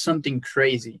 it's something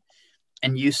crazy.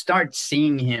 And you start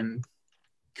seeing him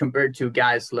compared to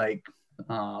guys like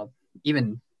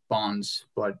even Bonds,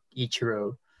 but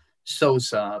Ichiro,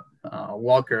 Sosa,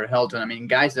 Walker, Helton. I mean,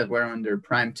 guys that were on their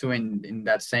prime too in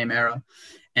that same era.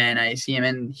 And I see him,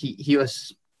 and he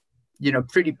was,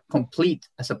 pretty complete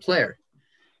as a player.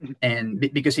 And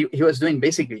because he was doing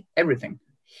basically everything,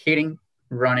 hitting,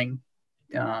 running,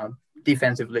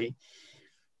 defensively.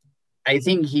 I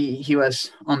think he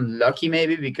was unlucky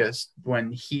maybe because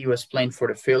when he was playing for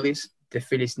the Phillies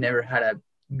never had a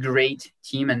great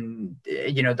team, and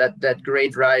that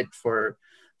great ride for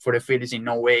the Phillies in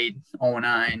 08,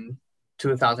 09,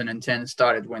 2010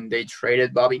 started when they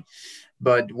traded Bobby.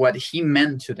 But what he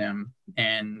meant to them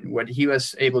and what he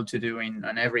was able to do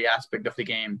on every aspect of the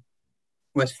game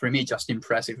was, for me, just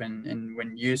impressive. And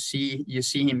when you see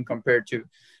him compared to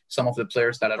some of the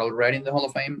players that are already in the Hall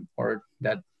of Fame or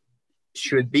that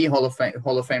should be Hall of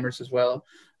Famers as well.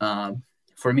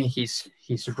 For me, he's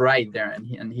right there,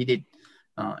 and he did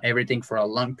everything for a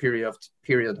long period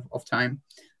of time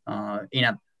in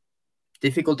a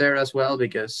difficult era as well,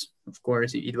 because of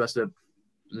course it was the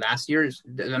last years.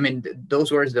 I mean,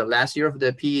 those were the last year of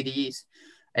the PEDs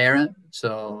era,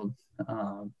 so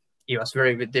it was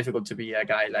very difficult to be a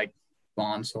guy like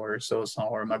Bonds or Sosa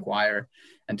or McGwire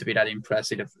and to be that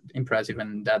impressive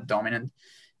and that dominant.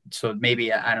 So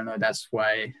maybe, I don't know, that's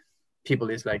why people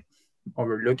is like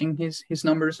overlooking his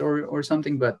numbers or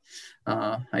something. But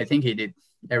I think he did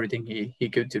everything he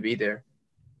could to be there.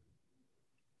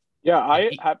 Yeah,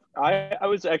 I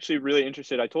was actually really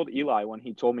interested. I told Eli when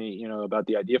he told me, about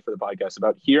the idea for the podcast,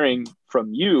 about hearing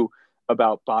from you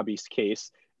about Bobby's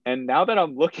case. And now that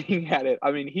I'm looking at it,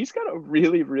 I mean, he's got a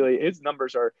really, really, his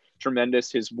numbers are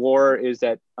tremendous. His WAR is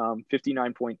at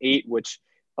 59.8, which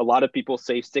a lot of people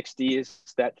say 60 is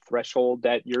that threshold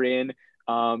that you're in.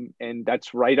 And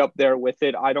that's right up there with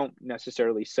it. I don't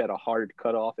necessarily set a hard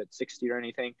cutoff at 60 or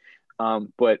anything.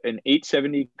 But an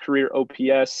 870 career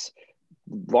OPS,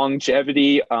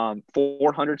 longevity,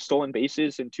 400 stolen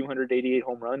bases and 288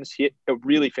 home runs. He had a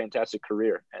really fantastic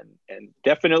career, and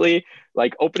definitely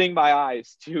like opening my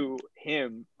eyes to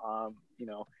him.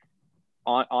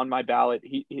 On my ballot,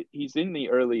 he's in the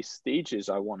early stages,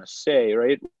 I want to say,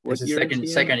 right? This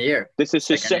is second year. This is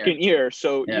his second year.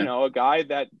 So Yeah. a guy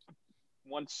that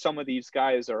once some of these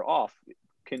guys are off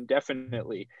can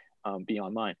definitely be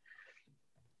on mine.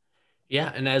 Yeah,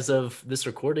 and as of this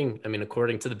recording, I mean,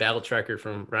 according to the ballot tracker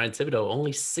from Ryan Thibodeau,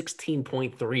 only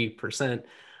 16.3%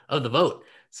 of the vote.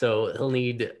 So he'll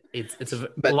need it's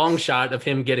a long shot of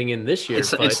him getting in this year.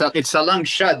 It's a long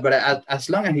shot, but as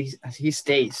long as he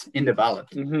stays in the ballot,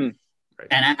 right.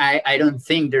 And I don't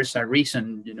think there's a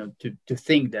reason to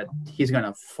think that he's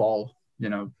gonna fall,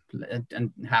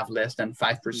 and have less than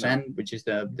 5%, which is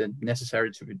the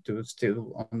necessary to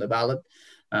still on the ballot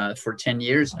for 10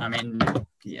 years. I mean,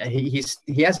 yeah, he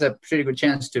has a pretty good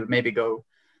chance to maybe go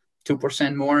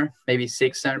 2% more, maybe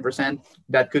 6-7%.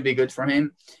 That could be good for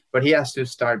him, but he has to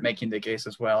start making the case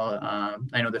as well.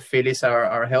 I know the Phillies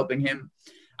are helping him.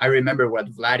 I remember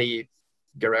what Vladdy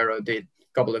Guerrero did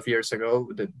a couple of years ago.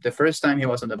 The first time he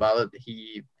was on the ballot,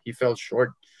 he fell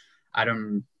short. I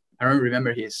don't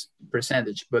remember his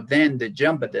percentage, but then the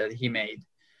jump that he made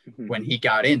when he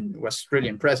got in was really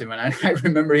impressive. And I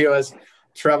remember he was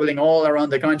traveling all around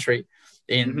the country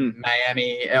in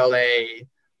Miami, LA,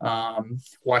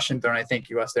 Washington. I think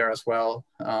he was there as well.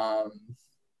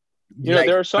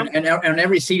 There are some, and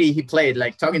every city he played,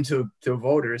 like talking to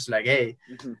voters, like, hey,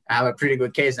 I have a pretty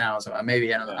good case now, so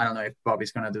maybe I don't know if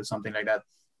Bobby's gonna do something like that.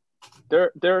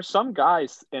 There are some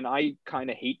guys, and I kind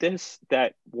of hate this,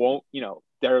 that won't,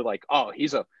 they're like, oh,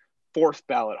 he's a fourth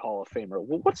ballot Hall of Famer.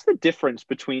 Well, what's the difference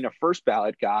between a first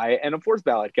ballot guy and a fourth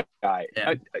ballot guy?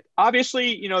 Yeah.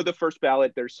 Obviously, the first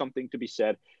ballot, there's something to be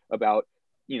said about,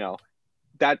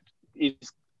 that is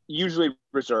usually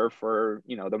reserved for,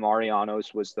 the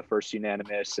Marianos was the first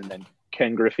unanimous, and then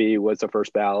Ken Griffey was the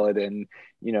first ballot, and,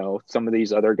 some of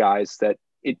these other guys that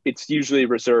it's usually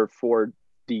reserved for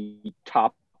the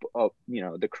top of,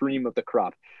 the cream of the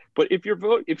crop. But if you're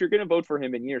going to vote for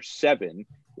him in year 7,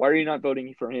 why are you not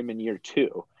voting for him in year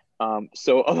 2?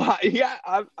 So a lot, yeah,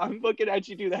 I'm looking at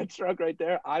you do that shrug right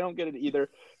there. I don't get it either.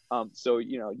 So,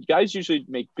 you guys usually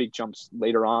make big jumps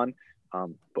later on.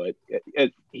 But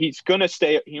he's going to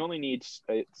stay. He only needs,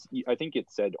 I think it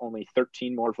said only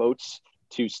 13 more votes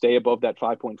to stay above that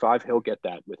 5.5. He'll get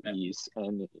that with ease.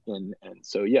 And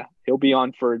so, yeah, he'll be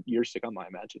on for years to come, I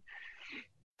imagine.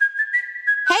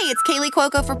 Hey, it's Kaylee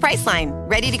Cuoco for Priceline.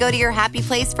 Ready to go to your happy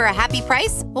place for a happy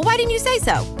price? Well, why didn't you say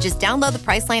so? Just download the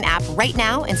Priceline app right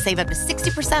now and save up to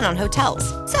 60% on hotels.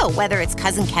 So whether it's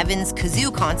Cousin Kevin's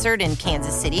Kazoo Concert in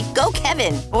Kansas City, go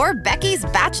Kevin, or Becky's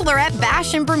Bachelorette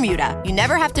Bash in Bermuda, you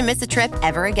never have to miss a trip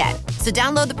ever again. So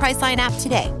download the Priceline app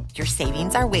today. Your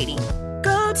savings are waiting.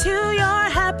 Go to your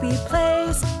happy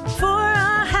place for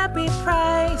a happy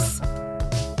price.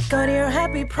 Go to your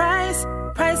happy price,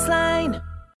 Priceline.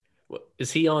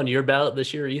 Is he on your ballot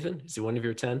this year, Ethan? Is he one of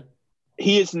your 10?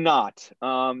 He is not.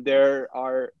 There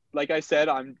are, like I said,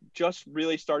 I'm just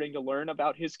really starting to learn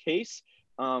about his case.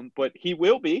 But he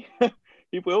will be.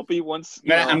 He will be once.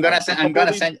 I'm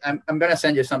gonna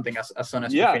send you something as soon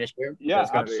as we finish here. Yeah,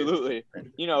 absolutely.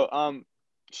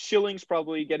 Schilling's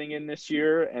probably getting in this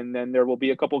year, and then there will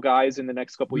be a couple guys in the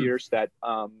next couple years that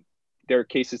their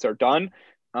cases are done,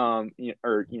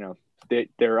 they're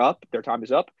up, their time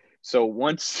is up. So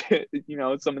once,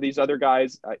 some of these other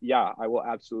guys, I will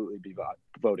absolutely be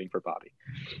voting for Bobby.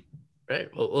 Right.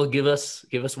 Well, give us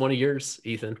one of yours,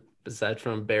 Ethan, aside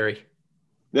from Barry.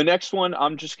 The next one,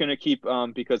 I'm just going to keep,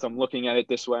 because I'm looking at it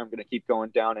this way, I'm going to keep going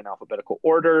down in alphabetical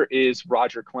order, is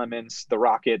Roger Clemens, the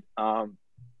Rocket.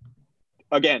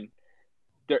 Again,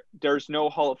 there's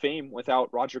no Hall of Fame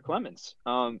without Roger Clemens.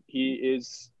 He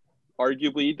is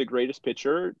arguably the greatest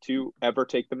pitcher to ever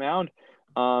take the mound.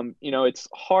 It's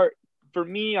hard for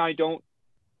me. I don't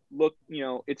look,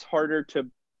 it's harder to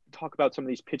talk about some of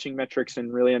these pitching metrics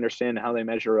and really understand how they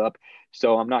measure up.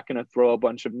 So I'm not going to throw a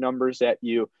bunch of numbers at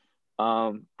you.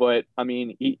 But I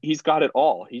mean, he's got it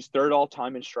all. He's third all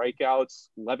time in strikeouts,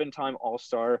 11-time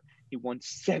All-Star. He won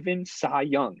 7 Cy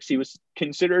Youngs. He was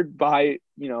considered by,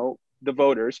 the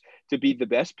voters to be the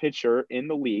best pitcher in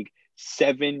the league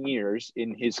 7 years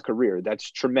in his career.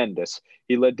 That's tremendous.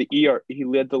 He led the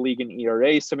league in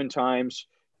ERA 7 times,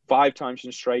 5 times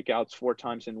in strikeouts, 4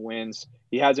 times in wins.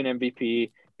 He has an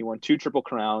MVP. He won 2 Triple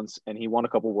Crowns, and he won a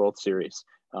couple World Series.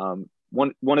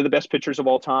 One of the best pitchers of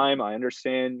all time. I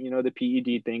understand, the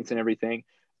PED things and everything.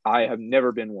 I have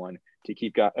never been one to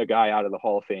keep a guy out of the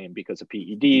Hall of Fame because of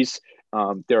PEDs.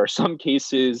 There are some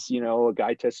cases, a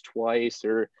guy tests twice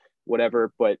or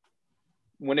whatever, but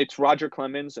when it's Roger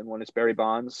Clemens and when it's Barry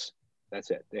Bonds, that's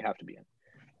it. They have to be in.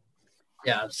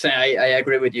 Yeah, so I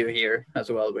agree with you here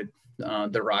as well with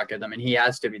the Rocket. I mean, he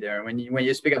has to be there. When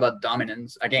you speak about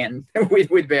dominance, again,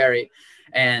 with Barry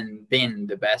and being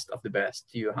the best of the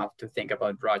best, you have to think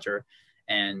about Roger.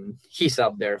 And he's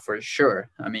up there for sure.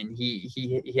 I mean,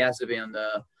 he has to be on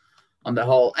the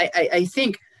whole. I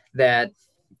think that,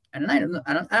 and I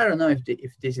don't know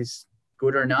if this is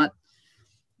good or not,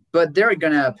 but they're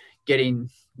gonna get in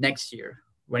next year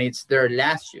when it's their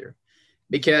last year,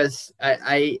 because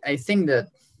I think that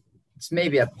it's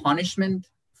maybe a punishment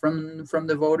from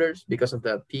the voters because of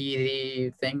the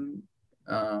PED thing,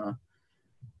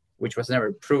 which was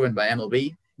never proven by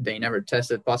MLB. They never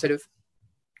tested positive.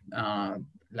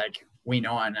 Like we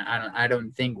know, and I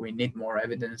don't think we need more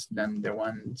evidence than the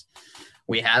ones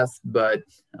we have, but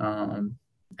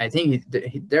I think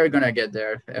they're gonna get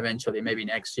there eventually, maybe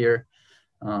next year,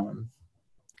 or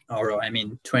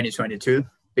 2022,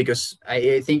 because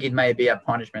I think it might be a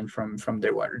punishment from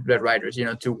the writers,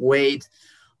 to wait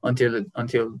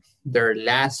until their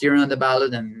last year on the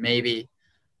ballot, and maybe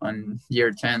on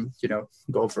year 10,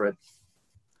 go for it.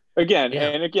 Again, yeah.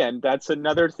 And again, that's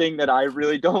another thing that I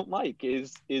really don't like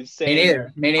is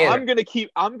saying me neither. I'm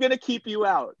gonna keep you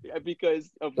out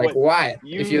because of like why?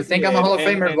 If you think I'm a Hall of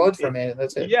Famer, vote for me.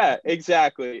 That's it. Yeah,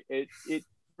 exactly. It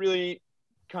really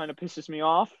kind of pisses me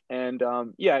off. And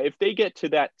if they get to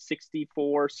that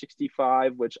 64,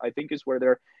 65, which I think is where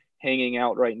they're hanging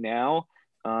out right now,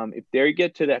 if they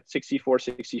get to that 64,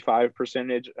 65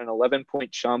 percentage, an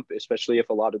 11-point jump, especially if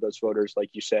a lot of those voters, like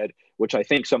you said, which I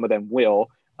think some of them will.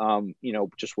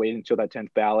 Just wait until that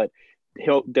 10th ballot.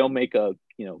 They'll make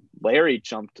Larry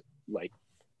jumped like,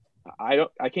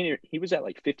 he was at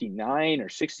like 59 or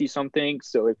 60 something.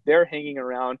 So if they're hanging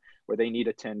around where they need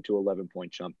a 10 to 11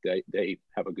 point jump, they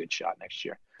have a good shot next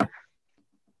year.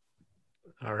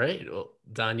 All right. Well,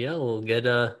 Danielle, we'll get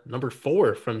number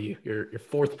 4 from you. Your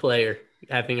 4th player,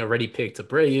 having already picked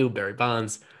Abreu, Barry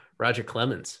Bonds, Roger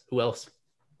Clemens. Who else?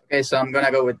 Okay, so I'm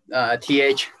gonna go with Todd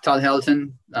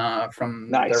Helton from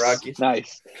the Rockies.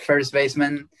 Nice. First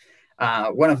baseman.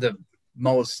 One of the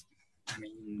most. I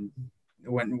mean,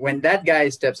 when that guy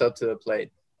steps up to the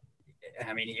plate,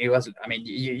 I mean,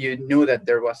 you knew that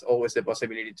there was always the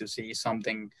possibility to see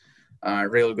something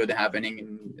real good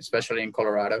happening, especially in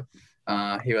Colorado.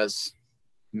 He was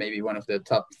maybe one of the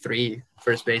top 3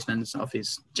 first basemen of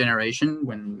his generation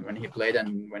when he played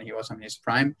and when he was on his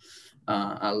prime.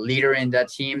 A leader in that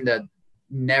team that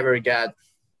never got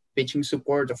pitching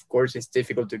support. Of course, it's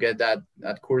difficult to get that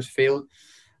at Coors Field,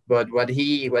 but what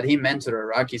he meant to the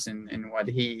Rockies and what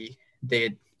he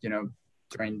did,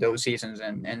 during those seasons,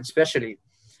 and especially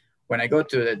when I go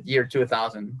to the year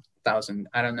 2000,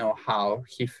 I don't know how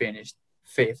he finished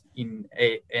 5th in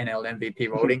NL MVP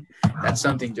voting. That's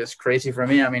something just crazy for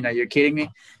me. I mean, are you kidding me?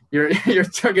 You're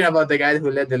talking about the guy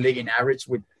who led the league in average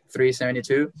with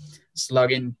 372,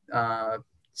 slugging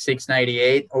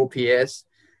 698 OPS.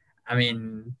 I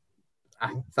mean,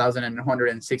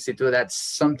 1,162. That's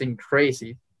something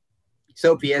crazy. His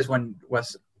OPS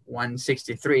was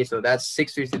 163, so that's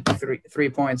 63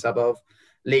 points above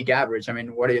league average. I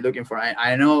mean, what are you looking for?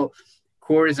 I know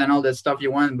Coors and all that stuff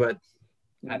you want, but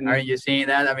aren't you seeing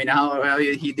that? I mean, how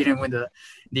he didn't win the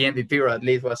MVP, or at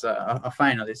least was a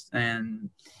finalist. And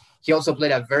he also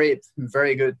played a very,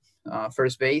 very good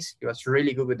first base. He was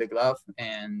really good with the glove.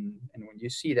 And when you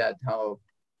see that, how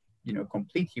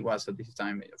complete he was at this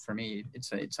time, for me,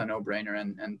 it's a no-brainer.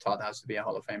 And Todd has to be a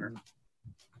Hall of Famer.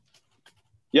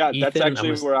 Yeah, that's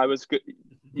actually where I was good.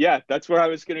 Yeah, that's where I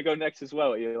was going to go next as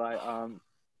well, Eli.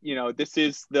 This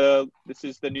is the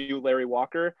new Larry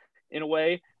Walker in a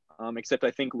way. Except I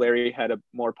think Larry had a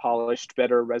more polished,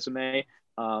 better resume,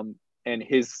 and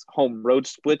his home road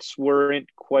splits weren't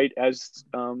quite as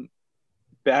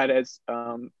bad as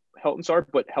Helton's are,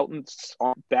 but Helton's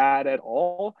aren't bad at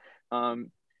all.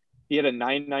 He had a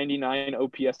 999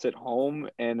 OPS at home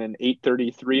and an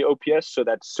 833 OPS, so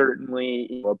that's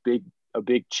certainly a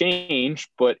big change,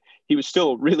 but he was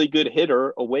still a really good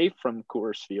hitter away from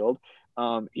Coors Field.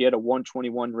 He had a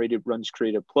 121 rated runs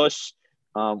created plus,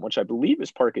 which I believe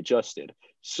is park adjusted.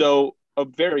 So a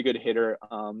very good hitter.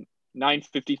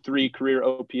 953 career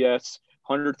OPS,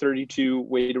 132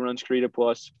 weighted runs created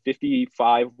plus,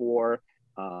 55 WAR,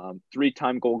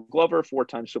 3-time Gold Glover,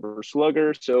 4-time Silver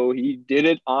Slugger. So he did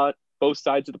it on both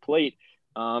sides of the plate.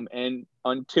 And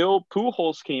until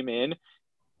Pujols came in,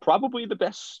 probably the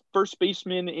best first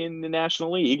baseman in the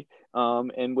National League,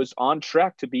 and was on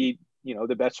track to be,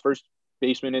 the best first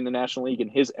baseman in the National League in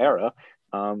his era,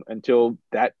 until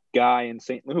that guy in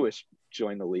St. Louis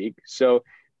joined the league. So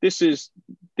this is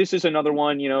another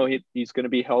one, he's going to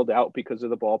be held out because of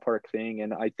the ballpark thing.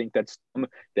 And I think that's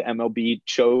the MLB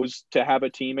chose to have a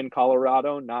team in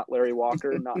Colorado, not Larry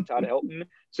Walker, not Todd Helton.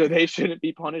 So they shouldn't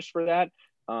be punished for that.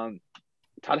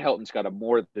 Todd Helton's got a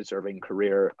more deserving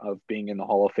career of being in the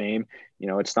Hall of Fame.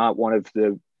 It's not one of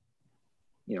the,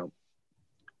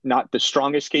 not the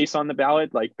strongest case on the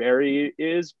ballot like Barry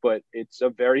is, but it's a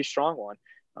very strong one.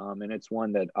 And it's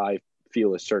one that I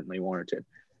feel is certainly warranted.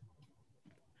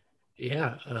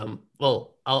 Yeah.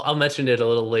 Well, I'll mention it a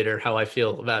little later, how I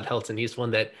feel about Helton. He's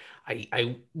one that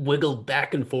I wiggled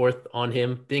back and forth on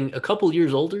him, being a couple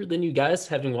years older than you guys,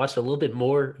 having watched a little bit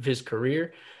more of his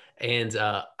career. And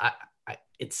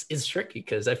it's tricky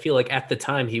because I feel like at the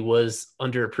time he was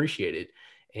underappreciated.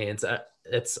 And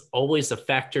that's always a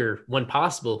factor when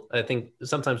possible. I think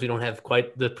sometimes we don't have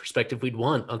quite the perspective we'd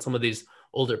want on some of these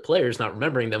older players, not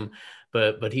remembering them.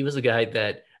 But he was a guy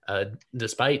that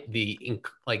despite the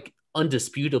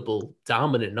undisputable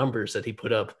dominant numbers that he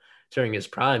put up during his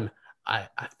prime, I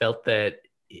felt that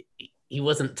he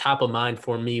wasn't top of mind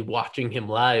for me watching him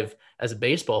live as a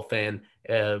baseball fan,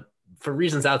 for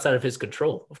reasons outside of his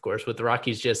control, of course, with the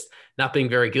Rockies just not being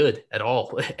very good at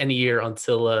all any year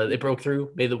until they broke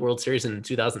through, made the World Series in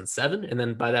 2007. And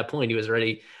then by that point, he was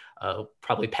already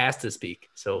probably past his peak.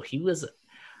 So he was,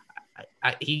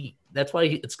 that's why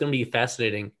it's going to be a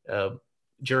fascinating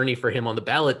journey for him on the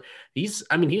ballot. He's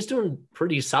doing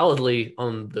pretty solidly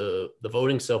on the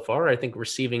voting so far. I think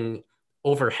receiving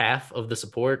over half of the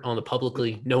support on the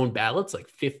publicly known ballots, like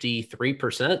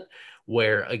 53%,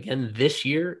 where again, this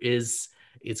year it's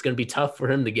going to be tough for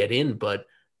him to get in, but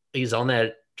he's on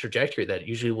that trajectory that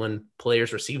usually when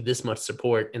players receive this much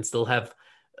support and still have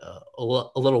a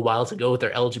little while to go with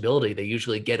their eligibility, they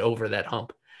usually get over that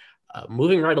hump.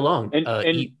 Moving right along.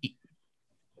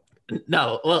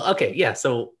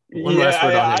 So one last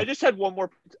word on him. I just had one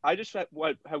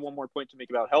more point to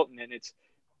make about Helton, and it's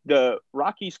the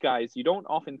Rockies guys. You don't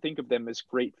often think of them as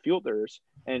great fielders,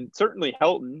 and certainly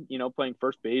Helton, playing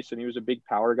first base, and he was a big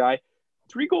power guy.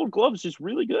 3 Gold Gloves is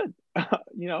really good.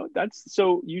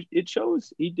 It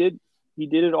shows he did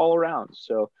it all around.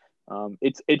 So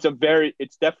it's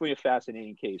definitely a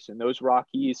fascinating case. And those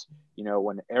Rockies,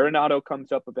 when Arenado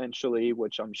comes up eventually,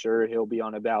 which I'm sure he'll be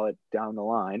on a ballot down the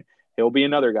line, he'll be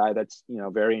another guy that's,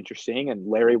 very interesting. And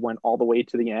Larry went all the way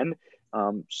to the end.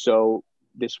 So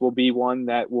this will be one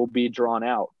that will be drawn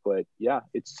out. But yeah,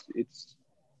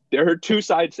 there are two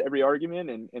sides to every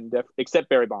argument, except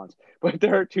Barry Bonds. But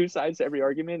there are two sides to every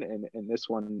argument, and this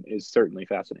one is certainly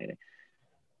fascinating.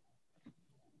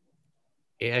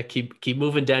 Yeah, keep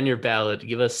moving down your ballot.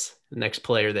 Give us the next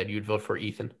player that you'd vote for,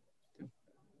 Ethan.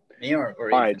 Me or all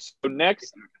Ethan? Right. So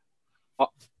next,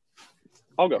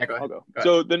 I'll go. Yeah, I'll go.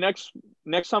 So the next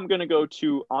I'm going to go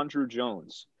to Andruw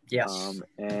Jones. Yes.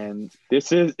 And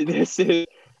this is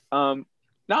not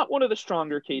one of the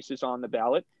stronger cases on the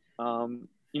ballot.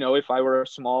 If I were a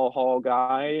small hall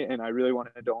guy and I really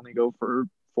wanted to only go for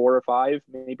 4 or 5,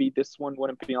 maybe this one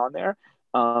wouldn't be on there.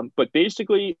 But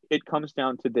basically, it comes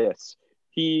down to this.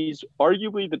 He's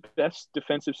arguably the best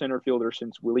defensive center fielder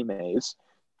since Willie Mays,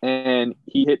 and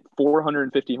he hit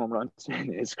 450 home runs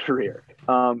in his career.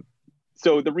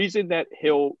 So the reason that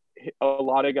a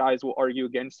lot of guys will argue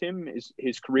against him is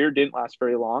his career didn't last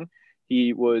very long.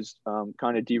 He was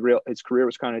kind of derailed. His career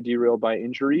was kind of derailed by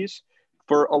injuries.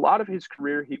 For a lot of his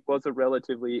career, he was a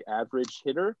relatively average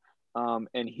hitter,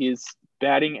 and his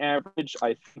batting average,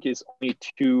 I think, is only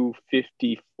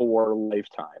 254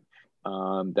 lifetime.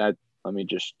 Let me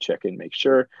just check and make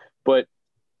sure. But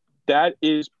that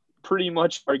is pretty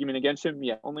much argument against him.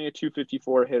 Yeah, only a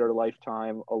 254 hitter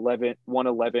lifetime,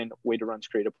 111 weighted runs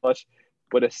created plus,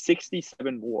 but a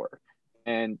 67 WAR.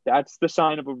 And that's the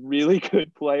sign of a really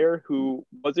good player who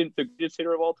wasn't the greatest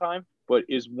hitter of all time, but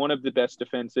is one of the best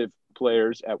defensive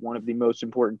players at one of the most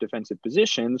important defensive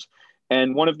positions.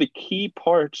 And one of the key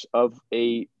parts of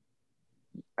I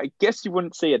guess you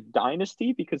wouldn't say a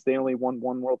dynasty because they only won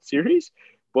 1 World Series,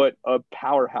 but a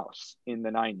powerhouse in the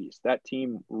 90s. That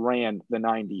team ran the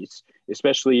 90s,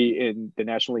 especially in the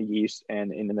National League East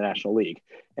and in the National League.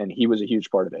 And he was a huge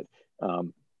part of it.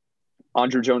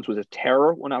 Andruw Jones was a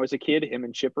terror when I was a kid. Him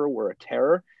and Chipper were a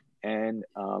terror. And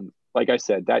like I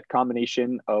said, that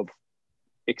combination of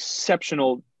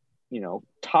exceptional,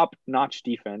 top-notch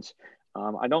defense.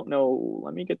 I don't know.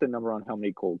 Let me get the number on how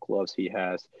many gold gloves he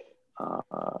has.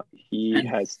 He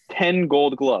has 10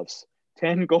 gold gloves.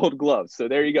 10 gold gloves. So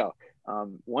there you go.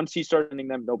 Once he started winning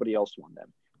them, nobody else won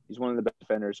them. He's one of the best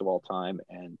defenders of all time.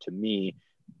 And to me,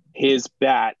 his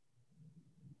bat,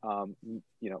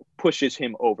 pushes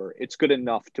him over. It's good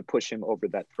enough to push him over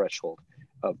that threshold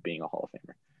of being a Hall of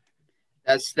Famer.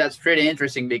 That's pretty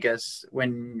interesting, because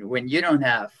when you don't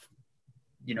have,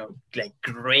 like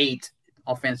great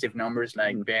offensive numbers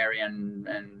like Barry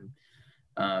and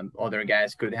other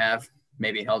guys could have,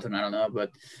 maybe Helton, I don't know,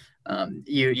 but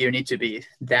you need to be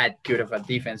that good of a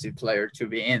defensive player to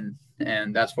be in.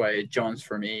 And that's why Jones,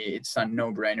 for me, it's a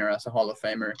no-brainer as a Hall of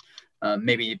Famer.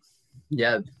 Maybe,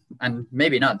 yeah, and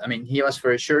maybe not. I mean, he was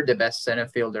for sure the best center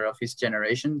fielder of his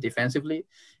generation defensively,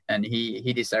 and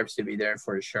he deserves to be there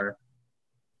for sure.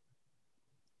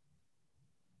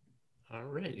 All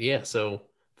right. Yeah. So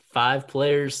 5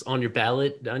 players on your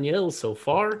ballot, Danielle, so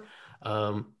far.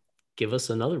 Give us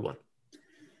another one.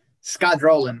 Scott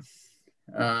Rowland.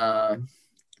 I'm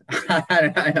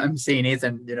seeing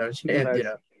Ethan,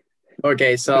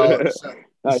 Okay. So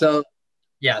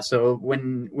yeah. So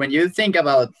when you think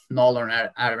about Nolan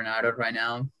Arenado right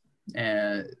now,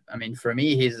 I mean, for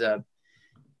me, he's a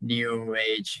new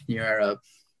era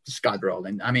Scott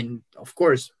Rowland. I mean, of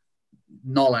course,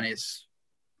 Nolan is,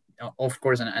 of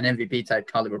course, an MVP type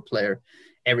caliber player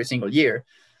every single year,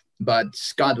 but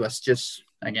Scott was just,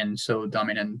 again, so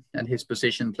dominant at his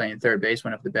position, playing third base,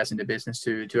 one of the best in the business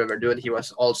to ever do it. He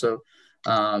was also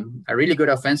a really good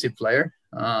offensive player,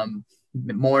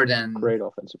 more than great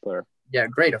offensive player. Yeah,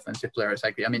 great offensive player,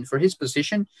 exactly. I mean, for his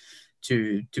position,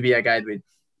 to be a guy with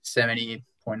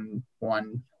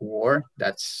 70.1 WAR,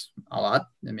 that's a lot.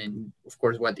 I mean, of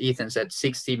course, what Ethan said,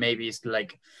 60 maybe is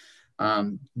like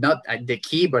not the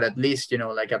key, but at least,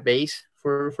 like a base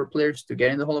for players to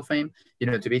get in the Hall of Fame.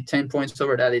 To be 10 points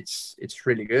over that, it's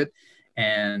really good.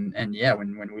 And yeah,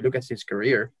 when we look at his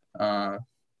career,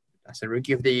 as a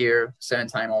Rookie of the Year,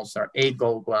 7-time All-Star, 8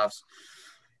 Gold Gloves,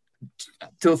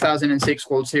 2006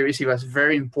 World Series, he was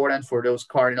very important for those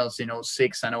Cardinals in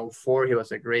 06 and 04. He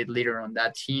was a great leader on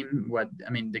that team.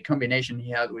 The combination he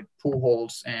had with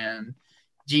Pujols and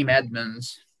Jim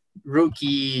Edmonds,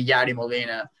 rookie Yadi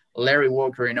Molina, Larry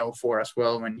Walker in 04 as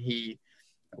well, when he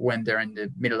went there in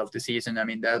the middle of the season. I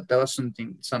mean, that was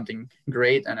something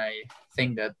great, and I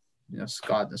think that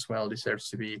Scott as well deserves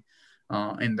to be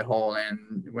in the Hall.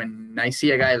 And when I see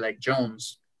a guy like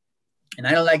Jones, and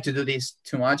I don't like to do this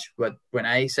too much, but when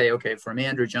I say, okay, for me,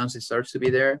 Andruw Jones deserves to be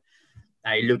there,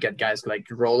 I look at guys like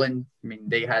Rowland. I mean,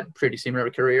 they had pretty similar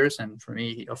careers, and for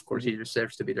me, of course, he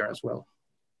deserves to be there as well.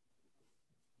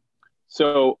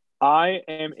 So I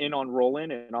am in on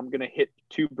Rowland, and I'm going to hit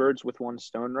 2 birds with 1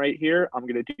 stone right here. I'm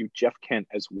going to do Jeff Kent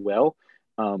as well,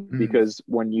 because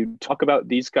when you talk about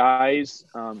these guys,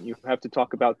 you have to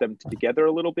talk about them together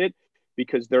a little bit,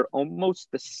 because they're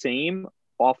almost the same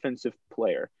offensive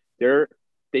player.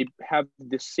 They have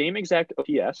the same exact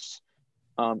OPS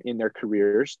in their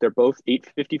careers. They're both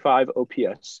 855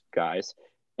 OPS guys,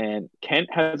 and Kent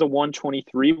has a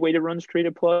 123 weighted runs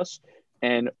created plus,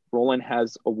 and Rowland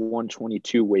has a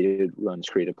 122 weighted runs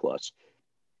created plus.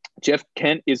 Jeff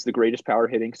Kent is the greatest power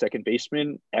hitting second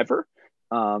baseman ever.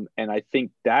 And I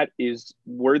think that is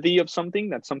worthy of something.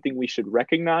 That's something we should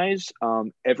recognize.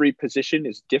 Every position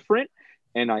is different.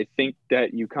 And I think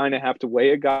that you kind of have to weigh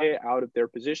a guy out of their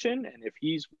position. And if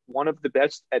he's one of the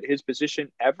best at his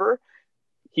position ever,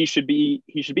 he should be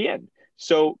in.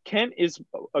 So Kent is,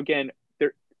 again,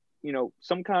 there,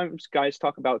 sometimes guys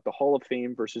talk about the Hall of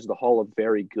Fame versus the Hall of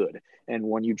Very Good. And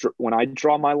when I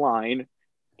draw my line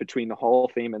between the Hall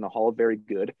of Fame and the Hall of Very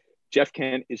Good, Jeff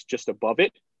Kent is just above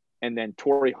it. And then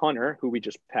Torrey Hunter, who we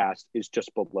just passed, is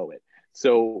just below it.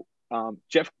 So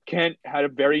Jeff Kent had a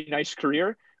very nice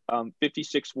career.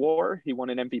 56 WAR. He won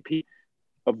an MVP.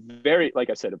 Like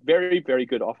I said, a very, very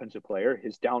good offensive player.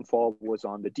 His downfall was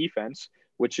on the defense,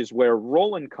 which is where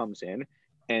Rowland comes in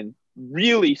and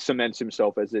really cements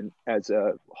himself as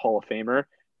a Hall of Famer,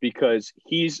 because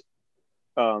he's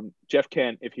Jeff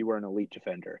Kent if he were an elite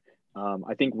defender.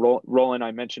 I think Rowland,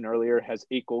 I mentioned earlier, has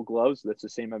 8 Gold Gloves. That's the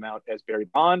same amount as Barry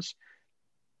Bonds.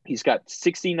 He's got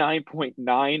 69.9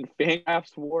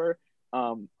 Fangraphs WAR,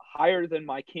 higher than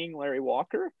my king, Larry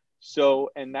Walker. So,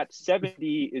 and that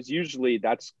 70 is usually,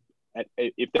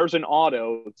 if there's an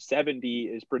auto, 70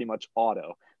 is pretty much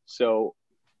auto. So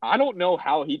I don't know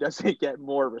how he doesn't get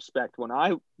more respect. When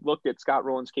I looked at Scott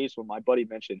Rowland's case, when my buddy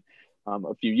mentioned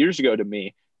a few years ago to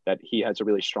me that he has a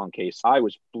really strong case, I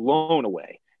was blown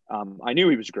away. I knew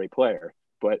he was a great player,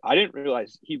 but I didn't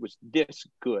realize he was this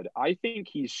good. I think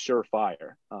he's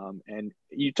surefire. And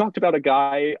you talked about a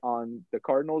guy on the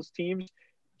Cardinals teams,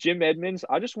 Jim Edmonds.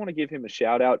 I just want to give him a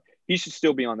shout out. He should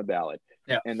still be on the ballot.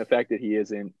 Yeah. And the fact that he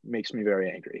isn't makes me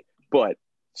very angry. But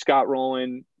Scott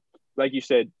Rowland, like you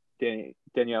said,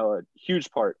 Danielle, a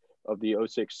huge part of the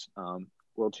 06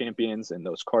 World Champions and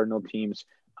those Cardinal teams,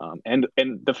 and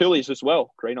the Phillies as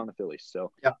well. Great on the Phillies.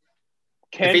 So yeah,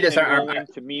 Ken the Phillies and Rowland,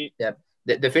 to me, yeah,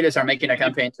 the Phillies are making a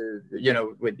campaign to, you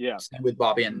know, with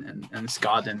Bobby and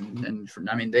Scott and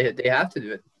I mean they have to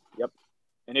do it. Yep.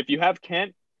 And if you have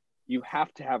Kent, you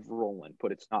have to have Rowland,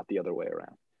 but it's not the other way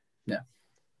around. Yeah.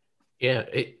 Yeah,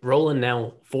 Rowland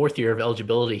now 4th year of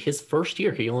eligibility. His first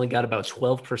year, he only got about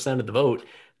 12% of the vote.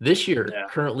 This year,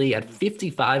 currently at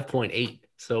 55.8.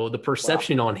 So the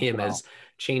perception on him has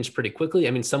changed pretty quickly.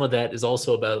 I mean, some of that is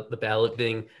also about the ballot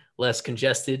being less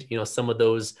congested. You know, some of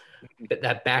those,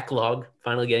 that backlog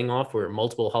finally getting off where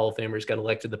multiple Hall of Famers got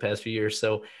elected the past few years.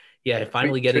 So yeah,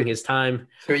 finally getting his time.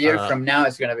 2 years from now,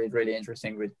 it's going to be really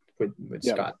interesting with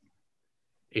Scott.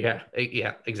 Yeah,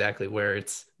 exactly. Where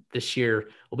it's this year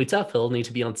will be tough. He'll need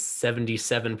to be on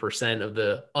 77% of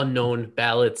the unknown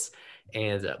ballots.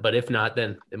 And but if not,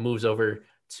 then it moves over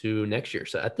to next year.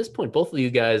 So at this point, both of you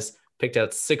guys picked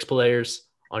out 6 players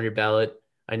on your ballot.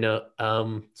 I know.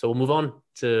 So we'll move on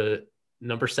to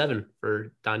number 7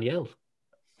 for Danielle.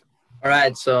 All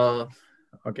right. So,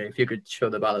 okay, if you could show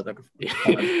the ballot.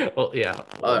 Well, yeah.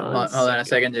 Hold on a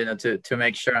second, you know, to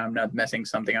make sure I'm not messing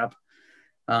something up.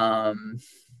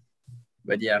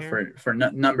 But yeah, for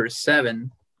number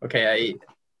 7. Okay,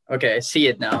 I see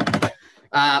it now.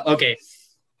 Okay.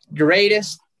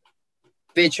 Greatest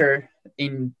pitcher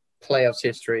in playoffs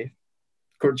history,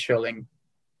 Curt Schilling.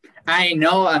 I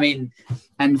know, I mean,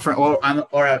 and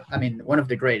one of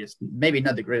the greatest, maybe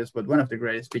not the greatest, but one of the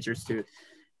greatest pitchers to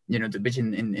pitch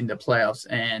in the playoffs,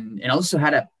 and also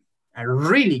had a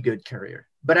really good career,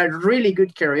 but a really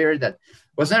good career that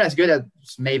was not as good as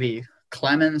maybe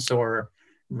Clemens or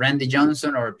Randy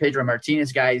Johnson or Pedro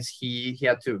Martinez guys. He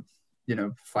had to,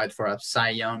 fight for a Cy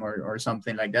Young or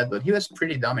something like that, but he was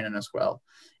pretty dominant as well.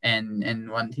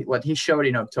 And what he showed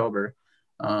in October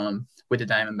with the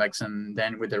Diamondbacks and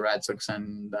then with the Red Sox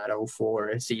and that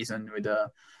 04 season with the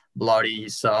bloody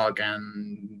sock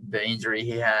and the injury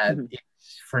he had,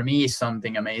 for me, is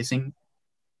something amazing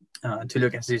to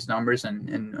look at his numbers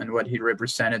and what he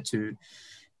represented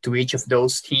to each of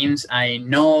those teams. I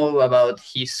know about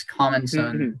his comments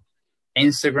on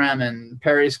Instagram and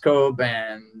Periscope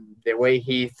and the way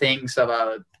he thinks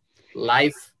about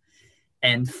life.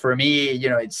 And for me,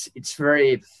 it's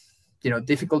very,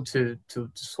 difficult to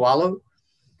swallow.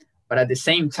 But at the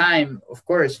same time, of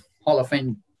course, Hall of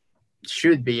Fame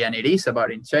should be, and it is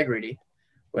about integrity.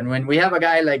 When we have a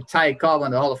guy like Ty Cobb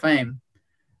on the Hall of Fame,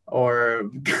 or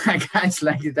guys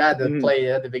like that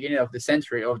play at the beginning of the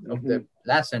century, of the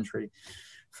last century,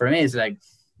 for me, it's like,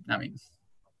 I mean,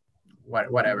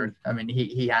 whatever. I mean,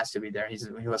 he has to be there. He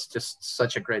was just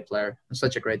such a great player,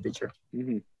 such a great pitcher.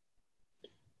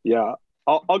 Yeah,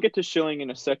 I'll get to Schilling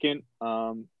in a second.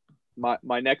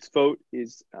 My next vote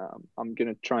is I'm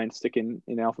gonna try and stick in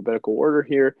alphabetical order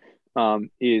here.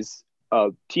 Is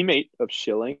a teammate of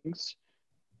Schilling's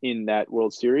in that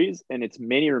World Series, and it's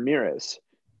Manny Ramirez.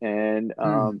 And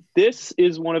this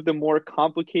is one of the more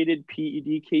complicated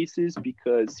PED cases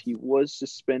because he was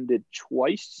suspended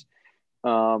twice.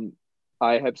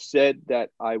 I have said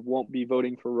that I won't be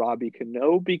voting for Robbie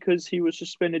Cano because he was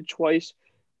suspended twice,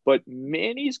 but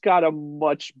Manny's got a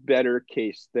much better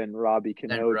case than Robbie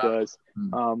Cano does.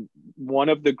 One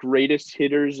of the greatest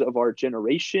hitters of our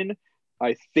generation.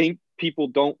 I think people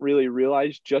don't really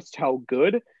realize just how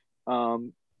good.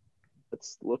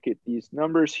 Let's look at these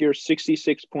numbers here.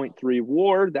 66.3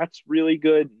 WAR. That's really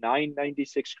good.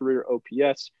 996 career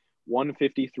OPS,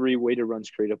 153 weighted runs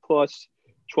created plus,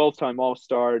 12-time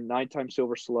All-Star, 9-time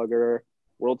Silver Slugger,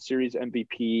 World Series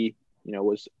MVP,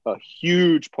 was a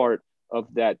huge part of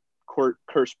that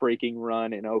curse-breaking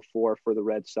run in 04 for the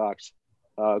Red Sox.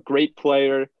 Great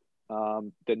player.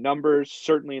 The numbers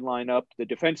certainly line up. The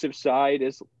defensive side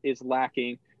is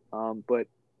lacking, but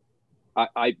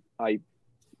I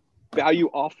value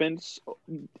offense.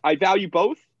 I value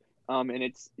both,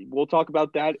 and we'll talk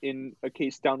about that in a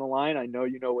case down the line. I know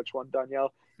you know which one,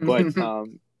 Danielle, but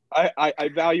I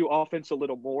value offense a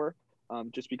little more,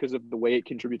 just because of the way it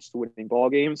contributes to winning ball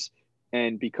games,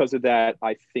 and because of that,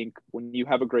 I think when you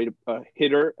have a great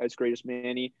hitter as great as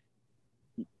Manny,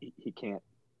 he can't.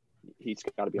 He's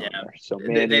got to be on there. So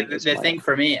the thing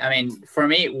for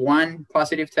me, one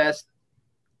positive test.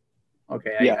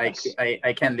 Okay,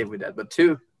 I can live with that, but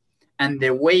two. And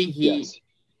the way he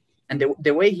and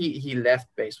the way he left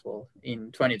baseball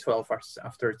in 2012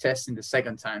 after testing the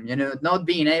second time, not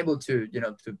being able to,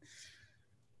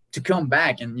 to come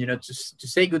back and, to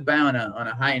say goodbye on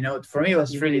a high note, for me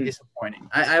was really disappointing.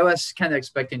 I was kind of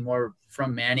expecting more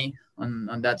from Manny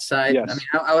on that side. Yes. I mean,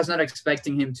 I was not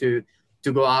expecting him to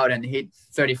go out and hit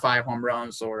 35 home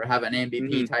runs or have an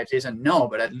MVP type season. No,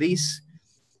 but at least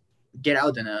get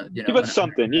out in a, give us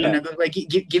something. Like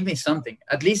give me something.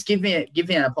 At least give me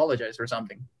an apologize or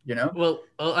something. Well,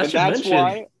 I should mention.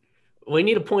 Why we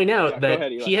need to point out that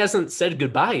ahead, he hasn't said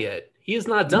goodbye yet. He is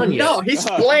not done yet. No, he's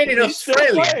playing in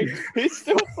Australia. He's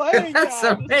still playing. That's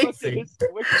amazing. His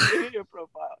Wikipedia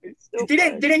profile. He's still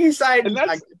didn't he sign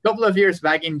like a couple of years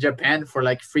back in Japan for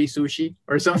like free sushi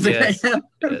or something? Yes. Like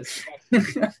that?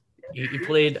 Yes. He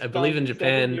played, I believe, in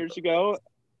Japan 7 years ago.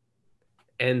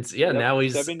 And now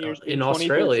he's 7 years in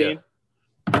Australia.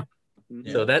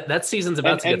 So that season's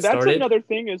about to get started. And that's another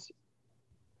thing is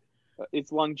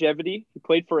it's longevity. He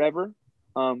played forever.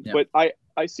 But I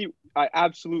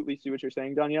absolutely see what you're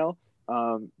saying, Danielle.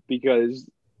 Because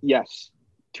yes,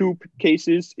 two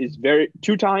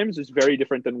times is very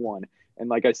different than one. And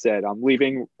like I said, I'm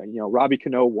leaving. Robbie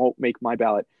Cano won't make my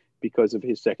ballot because of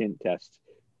his second test.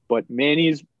 But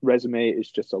Manny's resume is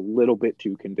just a little bit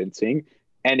too convincing.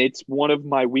 And it's one of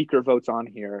my weaker votes on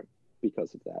here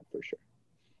because of that, for sure.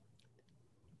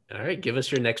 All right, give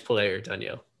us your next player,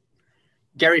 Danielle.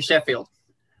 Gary Sheffield.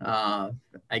 I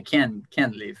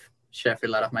can't leave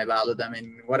Sheffield out of my ballot. I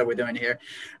mean, what are we doing here?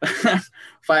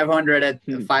 500 at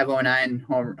 509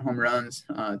 home runs,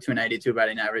 292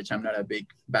 batting average. I'm not a big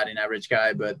batting average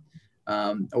guy, but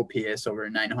OPS over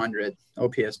 900,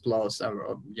 OPS plus,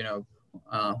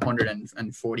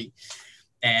 140,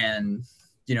 and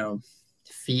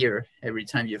fear every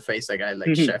time you face a guy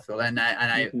like Sheffield. And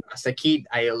I as a kid,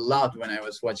 I loved when I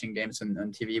was watching games on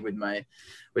TV with my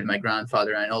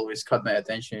grandfather, and always caught my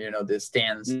attention, the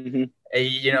stance, the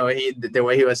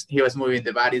way he was moving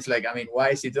the bodies. Like, I mean, why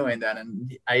is he doing that?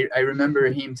 And I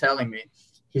remember him telling me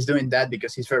he's doing that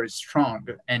because he's very strong,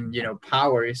 and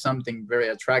power is something very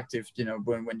attractive.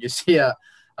 When you see a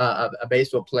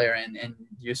baseball player, and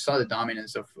you saw the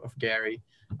dominance of Gary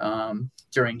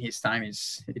during his time,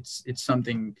 it's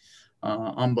something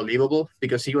unbelievable,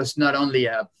 because he was not only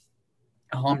a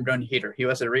home run hitter, he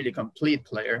was a really complete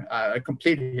player, a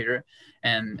complete hitter,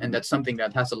 and that's something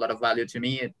that has a lot of value to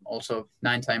me. Also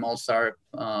 9-time All-Star,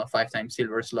 5-time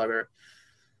Silver Slugger,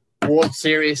 World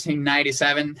Series in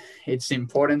 '97. It's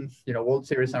important, World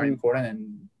Series are important,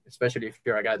 and especially if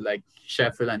you're a guy like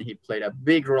Sheffield, and he played a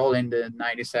big role in the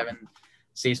 '97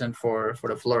 season for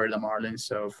the Florida Marlins.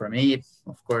 So for me,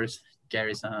 of course,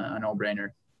 Gary's a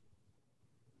no-brainer.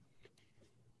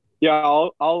 Yeah,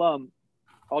 I'll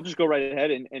just go right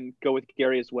ahead and go with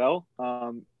Gary as well.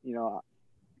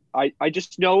 I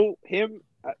just know him.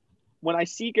 When I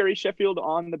see Gary Sheffield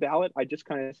on the ballot, I just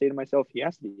kind of say to myself, he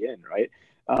has to be in, right?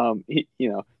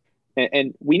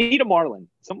 And we need a Marlin.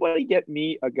 Somebody get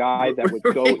me a guy that would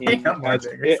go in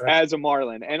as a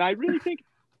Marlin. And I really think,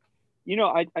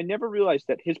 I never realized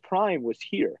that his prime was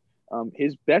here.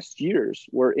 His best years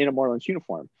were in a Marlins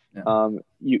uniform. Yeah.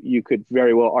 You could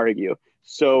very well argue.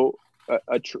 So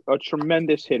a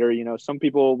tremendous hitter. Some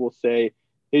people will say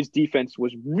his defense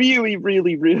was really,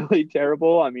 really, really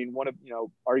terrible. I mean, one of,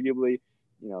 arguably,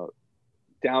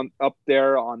 down up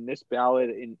there on this ballot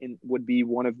in would be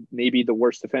one of maybe the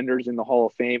worst defenders in the Hall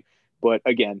of Fame. But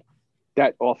again,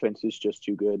 that offense is just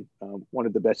too good. One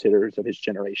of the best hitters of his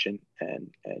generation,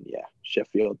 and yeah,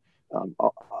 Sheffield.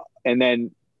 And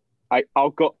then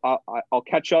I'll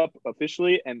catch up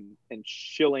officially, and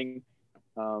Schilling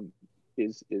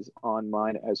is on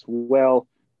mine as well.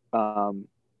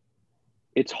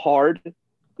 It's hard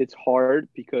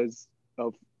because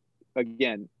of,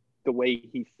 again, the way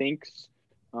he thinks,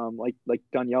 like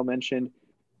Danielle mentioned,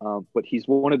 but he's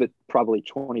one of the probably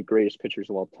 20 greatest pitchers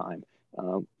of all time.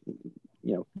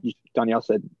 Danielle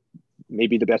said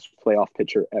maybe the best playoff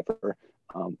pitcher ever,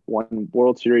 won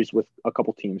World Series with a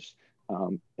couple teams,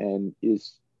 and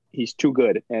he's too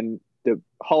good. And the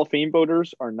Hall of Fame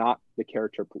voters are not the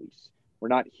character police. We're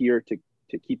not here to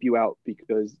keep you out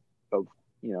because of,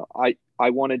 I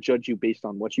want to judge you based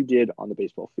on what you did on the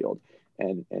baseball field,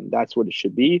 and that's what it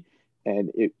should be.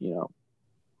 And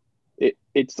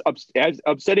it's as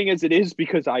upsetting as it is,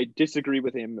 because I disagree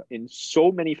with him in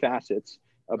so many facets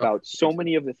about so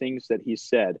many of the things that he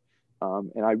said.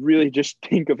 And I really just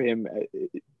think of him,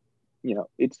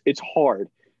 it's hard,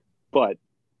 but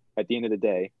at the end of the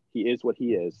day, he is what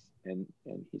he is, and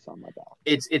he's on my ballot.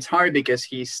 It's hard because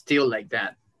he's still like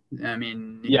that. I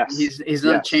mean, yes, he's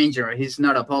not changing, or he's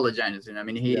not apologizing. I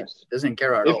mean, he doesn't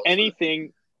care at all. If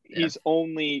anything, he's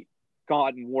only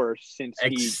gotten worse since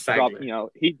he Exactly.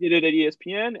 dropped. He did it at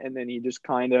ESPN, and then he just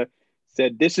kind of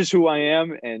said, "This is who I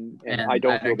am," and I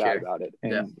don't feel bad about it.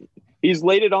 And he's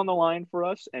laid it on the line for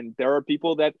us. And there are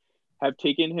people that have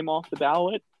taken him off the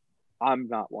ballot. I'm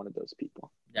not one of those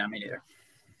people. Yeah, me neither.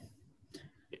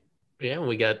 Yeah,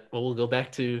 we'll go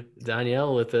back to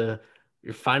Danielle with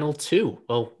your final two.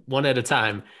 Well, one at a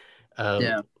time.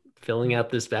 Filling out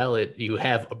this ballot, you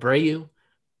have Abreu,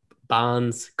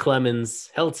 Bonds, Clemens,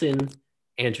 Helton,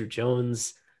 Andrew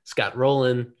Jones, Scott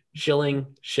Rowland, Schilling,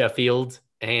 Sheffield,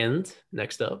 and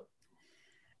next up.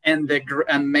 And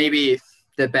maybe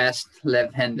the best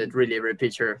left-handed reliever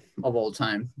pitcher of all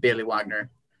time, Billy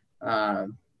Wagner.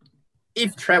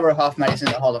 If Trevor Hoffman is in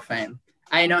the Hall of Fame,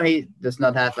 I know he does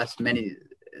not have as many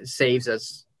saves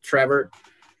as Trevor,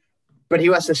 but he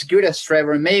was as good as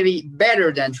Trevor, maybe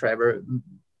better than Trevor,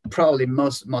 probably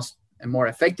most more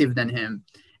effective than him.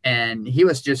 And he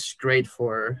was just great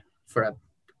for a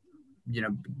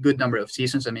good number of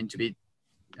seasons. I mean, to be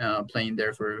playing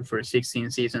there for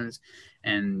 16 seasons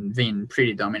and being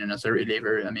pretty dominant as a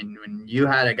reliever. I mean, when you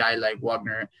had a guy like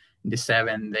Wagner in the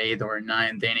 7th, 8th, or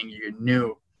 9th inning, you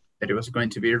knew that it was going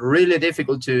to be really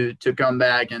difficult to come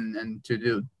back and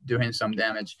to do him some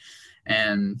damage.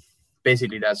 And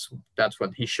basically that's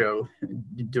what he showed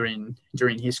during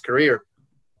his career.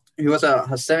 He was a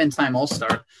 7-time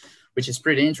All-Star, which is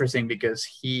pretty interesting because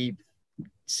he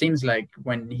seems like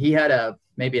when he had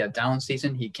maybe a down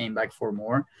season, he came back for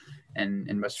more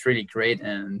and was really great.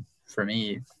 And for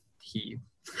me, he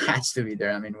has to be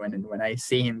there. I mean, when I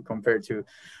see him compared to,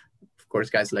 of course,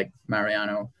 guys like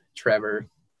Mariano, Trevor,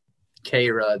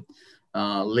 K-Rod,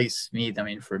 Lee Smith, I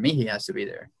mean, for me, he has to be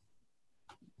there.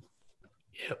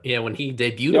 Yeah, when he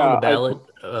debuted on the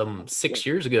ballot 6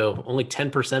 years ago, only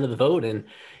 10% of the vote, and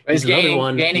he's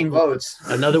gaining votes.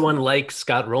 Another one like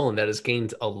Scott Rowland that has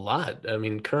gained a lot. I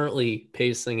mean, currently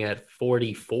pacing at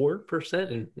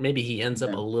 44%, and maybe he ends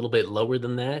up a little bit lower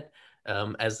than that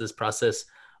as this process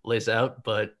lays out.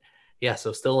 But yeah,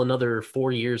 so still another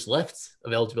 4 years left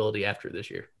of eligibility after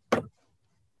this year.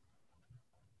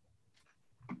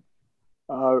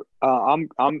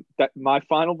 My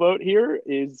final vote here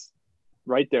is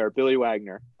right there, Billy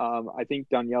Wagner. I think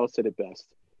Danielle said it best.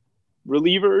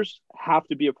 Relievers have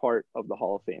to be a part of the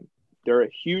Hall of Fame. They're a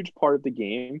huge part of the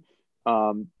game.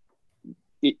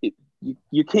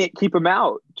 You can't keep them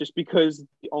out just because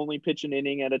you only pitch an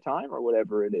inning at a time or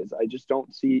whatever it is. I just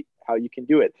don't see how you can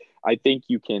do it. I think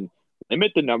you can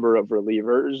limit the number of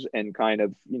relievers and kind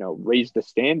of, raise the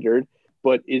standard.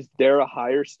 But is there a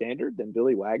higher standard than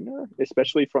Billy Wagner,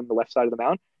 especially from the left side of the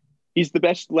mound? He's the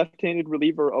best left-handed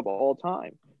reliever of all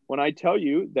time. When I tell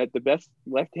you that the best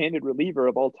left-handed reliever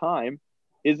of all time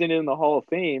isn't in the Hall of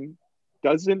Fame,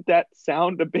 doesn't that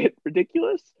sound a bit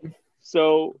ridiculous?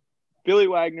 So Billy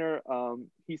Wagner,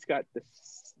 he's got the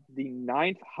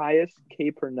 9th highest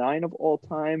K per 9 of all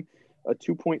time, a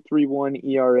 2.31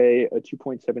 ERA, a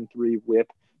 2.73 WHIP.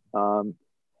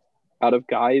 Out of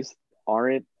guys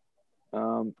aren't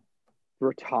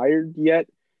retired yet,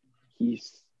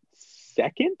 he's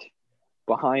second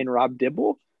behind Rob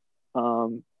Dibble.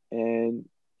 And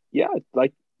yeah,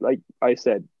 like I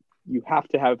said, you have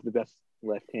to have the best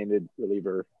left-handed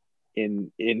reliever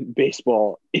in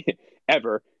baseball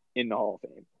ever in the Hall of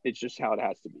Fame. It's just how it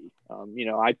has to be.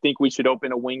 I think we should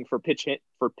open a wing for pinch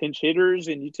hitters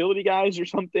and utility guys or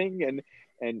something.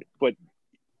 But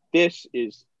this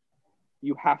is,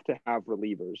 you have to have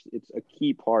relievers. It's a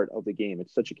key part of the game.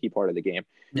 It's such a key part of the game.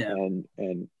 Yeah.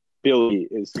 And Billy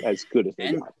is as good as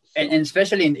they got. So. And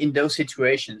especially in those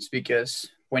situations, because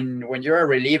when you're a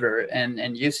reliever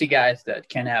and you see guys that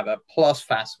can have a plus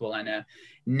fastball and a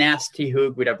nasty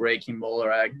hook with a breaking ball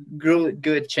or a good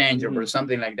changeup or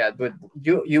something like that, but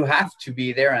you have to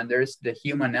be there, and there's the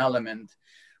human element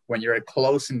when you're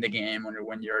close in the game or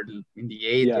when you're in the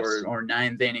 8th or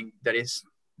 9th inning that is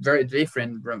very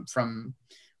different from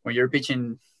when you're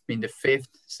pitching in the 5th,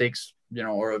 6th,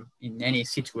 or in any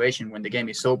situation when the game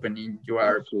is open, you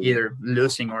are either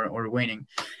losing or winning.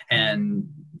 And,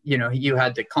 you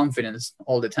had the confidence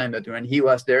all the time that when he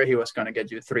was there, he was going to get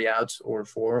you 3 outs or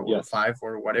 4 or 5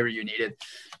 or whatever you needed.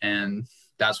 And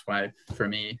that's why, for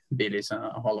me, Billy's a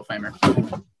Hall of Famer.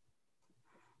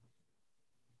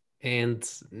 And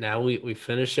now we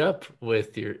finish up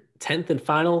with your 10th and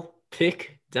final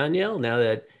pick, Danielle, now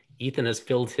that Ethan has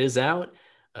filled his out.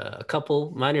 A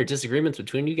couple minor disagreements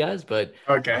between you guys, but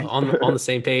on the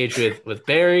same page with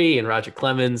Barry and Roger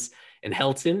Clemens and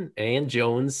Helton and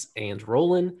Jones and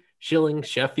Rowland, Schilling,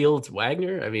 Sheffield,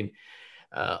 Wagner. I mean,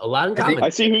 a lot in common. I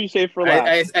see who you say for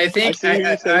last. I think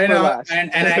I know,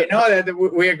 and I know that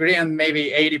we agree on maybe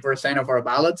 80% of our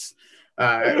ballots,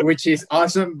 which is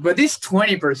awesome. But this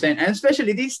 20%, and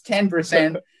especially this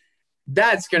 10%,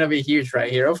 that's gonna be huge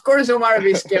right here. Of course, Omar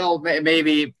Vizquel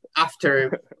maybe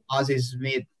after Ozzie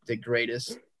Smith, the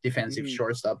greatest defensive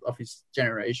shortstop of his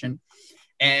generation.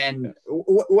 And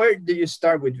where do you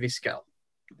start with Vizquel?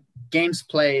 Games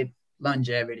played,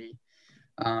 longevity,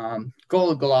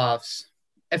 Gold Gloves,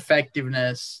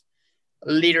 effectiveness,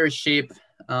 leadership,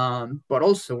 but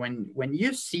also when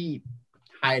you see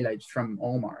highlights from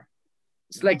Omar,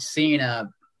 it's like seeing a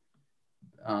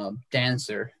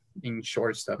dancer in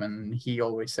shortstop, and he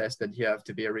always says that you have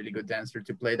to be a really good dancer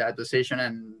to play that position,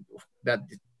 and that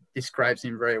describes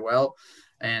him very well.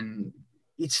 And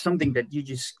it's something that you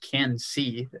just can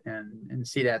see and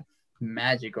see that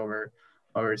magic over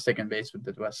second base.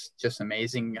 That was just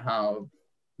amazing how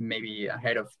maybe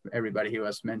ahead of everybody he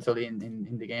was mentally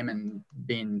in the game, and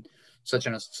being such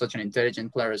an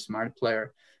intelligent player, a smart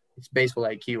player. His baseball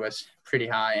IQ was pretty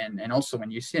high, and also when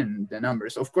you see the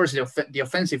numbers, of course, the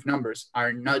offensive numbers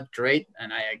are not great,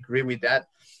 and I agree with that.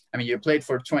 I mean, you played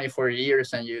for 24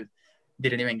 years and you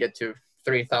didn't even get to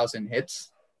 3,000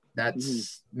 hits.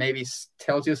 That's maybe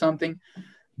tells you something.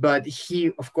 But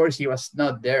he was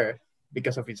not there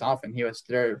because of his offense. He was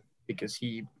there because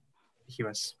he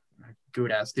was a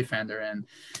good ass defender, and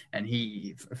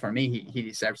he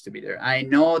deserves to be there. I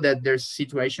know that there's a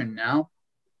situation now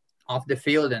off the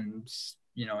field, and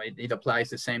it applies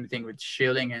the same thing with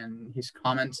Schilling and his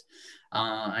comments.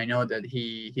 I know that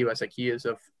he was accused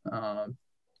of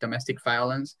domestic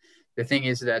violence. The thing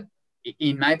is that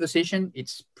in my position,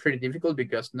 it's pretty difficult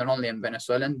because not only I'm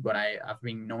Venezuelan, but I've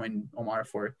been knowing Omar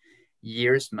for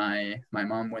years. My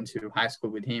mom went to high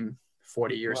school with him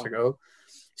 40 years ago.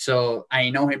 So I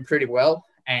know him pretty well.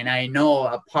 And I know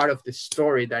a part of the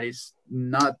story that is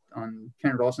not on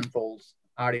Ken Rosenthal's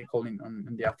article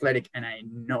on The Athletic. And I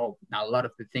know a lot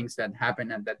of the things that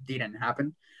happened and that didn't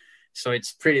happen. So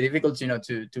it's pretty difficult,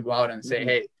 to go out and say,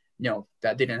 hey,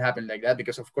 that didn't happen like that,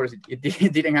 because of course it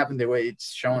didn't happen the way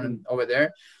it's shown over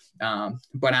there.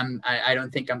 But I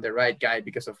don't think I'm the right guy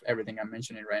because of everything I'm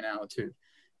mentioning right now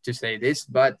to say this.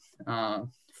 But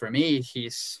for me,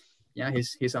 he's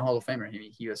a Hall of Famer.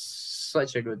 He was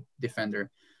such a good defender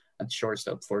at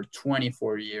shortstop for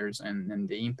 24 years, and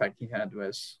the impact he had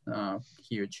was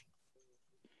huge.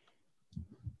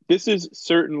 This is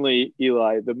certainly,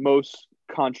 Eli, the most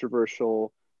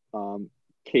controversial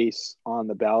case on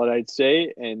the ballot, I'd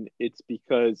say, and it's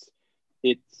because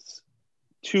it's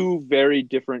two very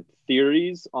different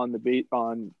theories on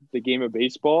the game of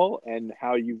baseball and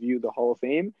how you view the Hall of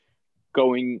Fame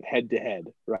going head to head,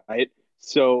 right?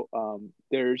 So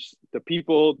there's the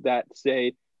people that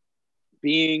say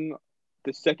being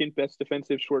the second best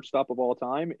defensive shortstop of all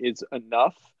time is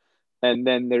enough, and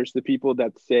then there's the people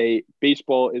that say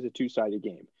baseball is a two-sided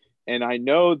game. And I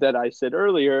know that I said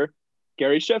earlier,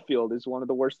 Gary Sheffield is one of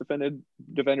the worst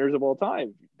defenders of all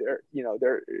time.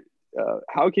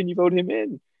 How can you vote him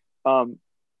in?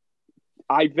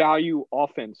 I value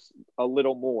offense a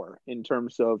little more in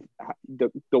terms of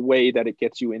the way that it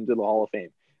gets you into the Hall of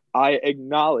Fame. I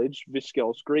acknowledge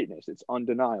Vizquel's greatness; it's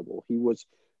undeniable. He was,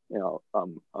 an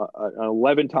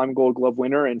 11-time Gold Glove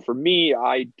winner, and for me,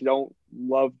 I don't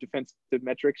love defensive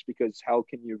metrics because how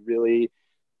can you really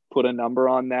put a number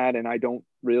on that? And I don't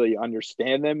really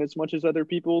understand them as much as other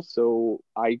people. So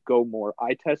I go more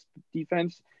eye test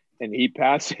defense, and he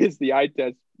passes the eye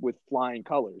test with flying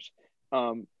colors.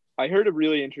 I heard a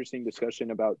really interesting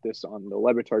discussion about this on the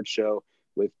Le Batard show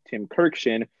with Tim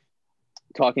Kirkshin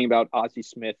talking about Ozzie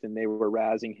Smith, and they were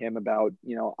razzing him about,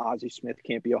 Ozzie Smith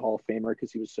can't be a Hall of Famer because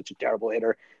he was such a terrible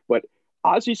hitter. But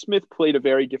Ozzie Smith played a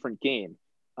very different game.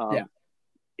 Shortstops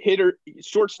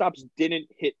didn't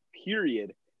hit,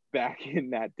 period, back in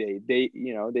that day.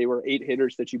 They were 8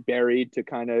 hitters that you buried to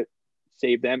kind of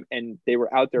save them, and they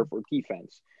were out there for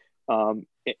defense.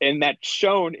 And that's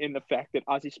shown in the fact that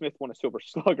Ozzie Smith won a Silver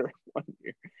Slugger one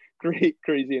year.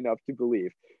 Crazy enough to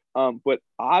believe. But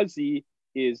Ozzie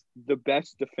is the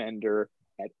best defender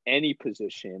at any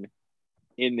position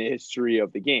in the history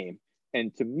of the game.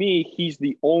 And to me, he's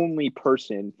the only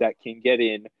person that can get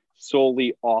in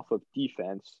solely off of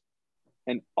defense.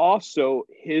 And also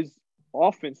his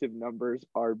offensive numbers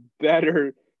are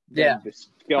better than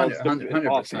Vizquel's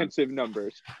offensive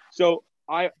numbers. So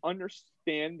I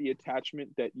understand the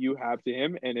attachment that you have to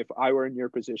him. And if I were in your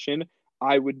position,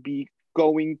 I would be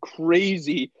going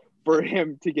crazy for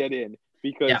him to get in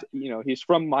because, he's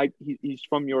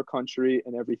from your country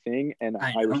and everything. And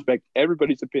I respect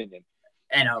everybody's opinion.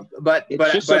 I know, but for me,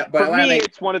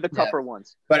 it's one of the tougher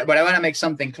ones. But I want to make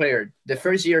something clear. The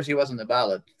first years he was on the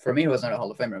ballot, for me, he was not a Hall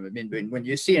of Famer. I mean, when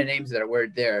you see the names that were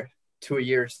there, 2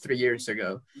 years, 3 years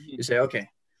ago, Mhm. you say, okay,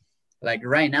 like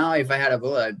right now, if I had a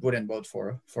vote, I wouldn't vote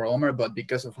for Omar, but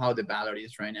because of how the ballot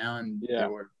is right now, and Yeah. there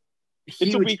were It's a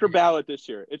huge. weaker ballot this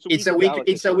year. It's a weaker ballot.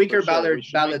 We should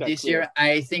make ballot that this clear. year.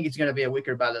 I think it's gonna be a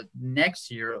weaker ballot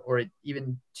next year, or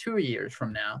even 2 years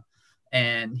from now,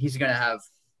 and he's gonna have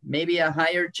maybe a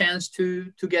higher chance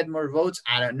to get more votes.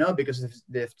 I don't know, because of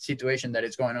the situation that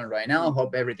is going on right now.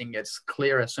 Hope everything gets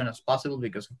clear as soon as possible,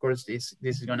 because of course this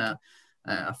is gonna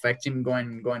affect him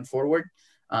going forward.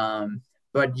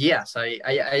 But yes, I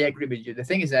agree with you. The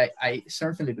thing is that I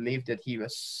certainly believe that he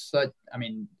was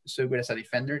so good as a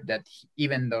defender that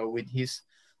even though with his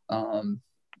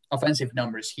offensive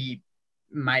numbers, he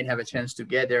might have a chance to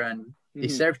get there and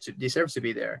deserves to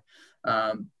be there.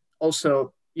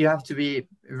 Also, you have to be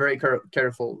very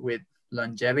careful with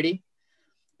longevity,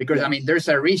 because there's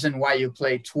a reason why you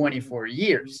play 24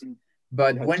 years.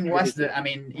 But That's when was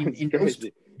crazy. in those,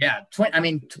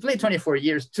 to play 24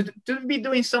 years, to be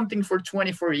doing something for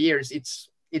 24 years,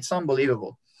 it's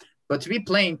unbelievable. But to be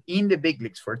playing in the big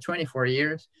leagues for 24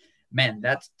 years, man,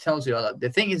 that tells you a lot. The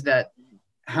thing is that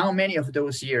how many of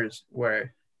those years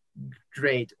were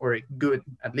great or good,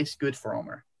 at least good for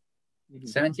Omar?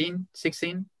 17,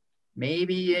 16,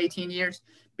 maybe 18 years?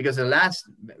 Because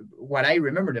what I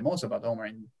remember the most about Omar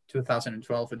in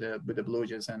 2012 with the Blue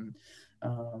Jays and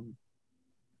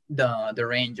the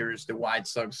Rangers, the White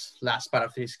Sox, last part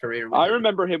of his career. I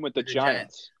remember him with the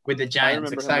Giants. With the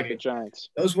Giants, exactly. Him with the Giants.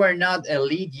 Those were not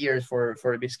elite years for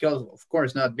Vizquel, of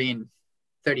course, not being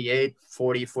 38,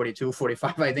 40, 42,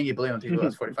 45. I think he played until he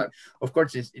was 45. Of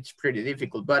course, it's pretty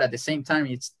difficult, but at the same time,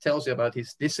 it tells you about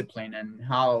his discipline and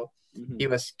how he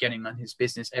was getting on his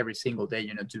business every single day,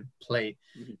 to play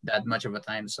that much of a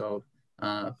time. So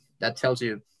that tells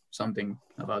you something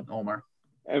about Omar.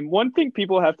 And one thing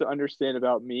people have to understand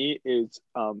about me is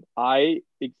I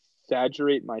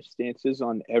exaggerate my stances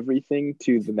on everything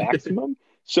to the maximum.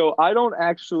 So I don't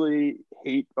actually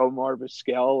hate Omar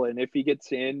Vizquel. And if he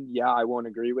gets in, I won't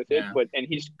agree with it. But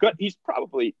he's good. He's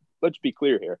probably, let's be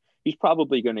clear here, he's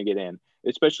probably going to get in,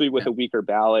 especially with a weaker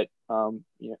ballot.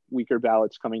 Weaker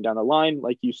ballots coming down the line.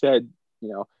 Like you said,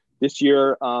 this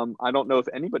year, I don't know if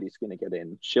anybody's going to get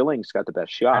in. Schilling's got the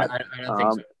best shot. I don't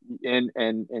think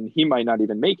so. And he might not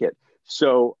even make it.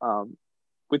 So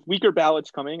with weaker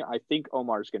ballots coming, I think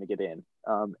Omar's going to get in.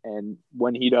 And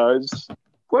when he does,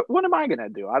 what am I going to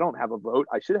do? I don't have a vote.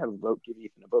 I should have a vote. Give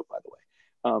Ethan a vote, by the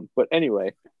way. But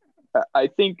anyway, I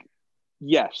think,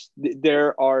 yes,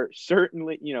 there are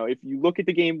certainly, if you look at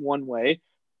the game one way,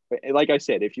 like I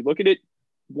said, if you look at it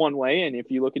one way, and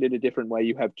if you look at it a different way,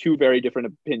 you have two very different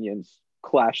opinions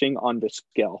clashing on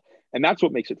Vizquel, and that's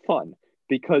what makes it fun,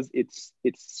 because it's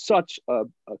such a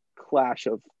clash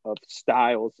of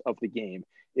styles of the game.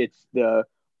 It's the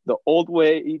old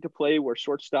way to play where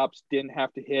shortstops didn't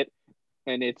have to hit,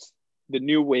 and it's the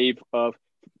new wave of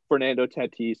Fernando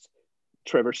Tatis,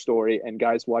 Trevor Story, and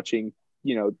guys watching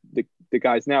the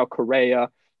guys now, Correa,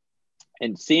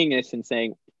 and seeing this and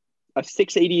saying, a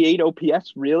 688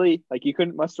 OPS, really? Like, you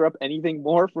couldn't muster up anything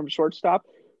more from shortstop?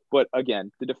 But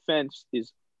again, the defense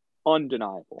is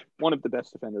undeniable. One of the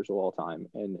best defenders of all time.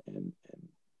 And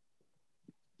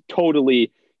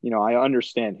totally, I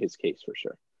understand his case for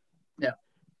sure. Yeah.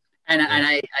 And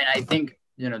I think,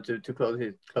 to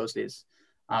close this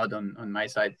out on my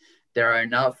side, there are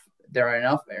enough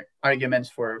arguments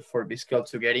for Vizquel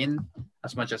to get in,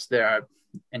 as much as there are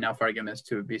enough arguments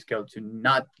to Vizquel to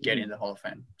not get in the Hall of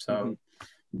Fame. So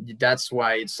that's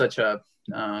why it's such a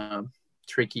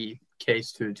tricky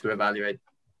case to evaluate.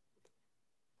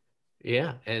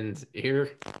 Yeah, and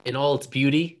here in all its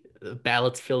beauty, the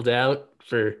ballots filled out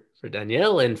for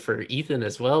Danielle and for Ethan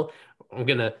as well. I'm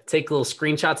gonna take little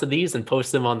screenshots of these and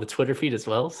post them on the Twitter feed as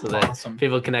well, so that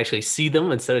people can actually see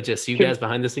them instead of just you guys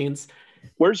behind the scenes.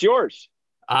 Where's yours?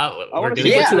 We're going to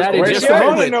get to that in just a moment. I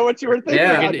want to know what you were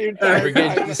thinking. We're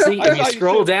going to see if you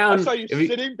scroll down. I saw you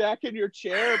sitting back in your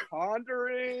chair,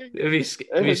 pondering. If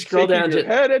you scroll down, your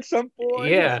head at some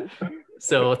point. Yeah.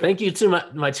 So thank you to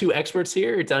my two experts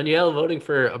here. Danielle voting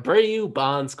for Abreu,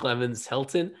 Bonds, Clemens,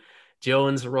 Helton,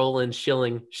 Jones, Roland,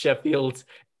 Schilling, Sheffield,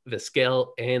 Vizquel,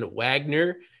 and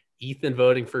Wagner. Ethan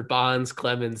voting for Bonds,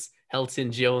 Clemens,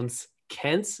 Helton, Jones,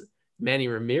 Kent, Manny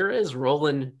Ramirez,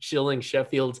 Roland, Schilling,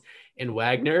 Sheffield, and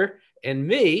Wagner. And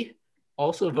me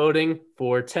also voting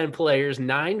for 10 players,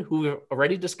 9 who we've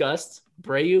already discussed: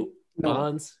 Abreu,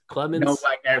 Bonds, Clemens,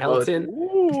 Helton,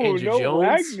 Andrew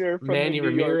Jones, Manny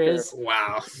Ramirez,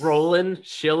 Roland,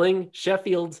 Schilling,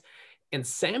 Sheffield, and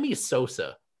Sammy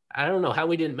Sosa. I don't know how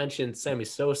we didn't mention Sammy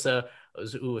Sosa,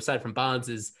 who, aside from Bonds,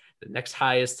 is the next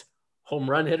highest home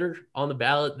run hitter on the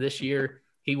ballot this year.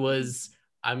 He was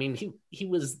I mean, he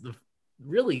was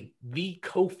really the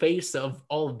co-face of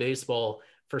all of baseball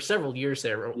for several years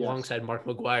there, alongside Mark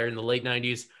McGwire in the late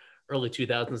 90s, early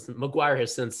 2000s. McGwire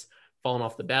has since fallen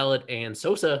off the ballot, and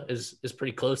Sosa is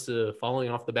pretty close to falling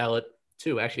off the ballot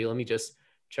too. Actually, let me just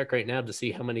check right now to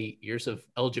see how many years of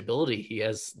eligibility he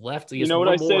has left. He has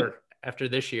one more after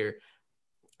this year.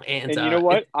 And you know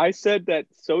what? I said that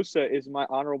Sosa is my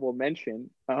honorable mention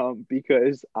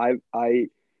because I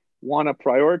want to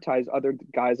prioritize other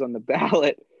guys on the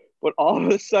ballot. But all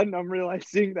of a sudden, I'm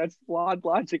realizing that's flawed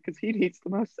logic because he needs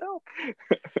the most help.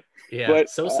 Yeah, but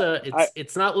Sosa,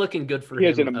 it's not looking good for him. He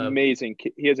has an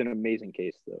amazing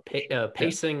case, though.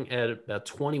 Pacing at about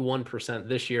 21%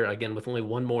 this year, again, with only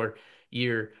one more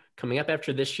year coming up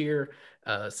after this year.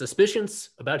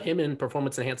 Suspicions about him in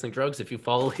performance-enhancing drugs. If you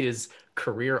follow his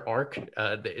career arc,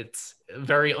 it's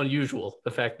very unusual,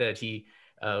 the fact that he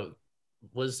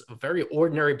was a very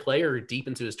ordinary player deep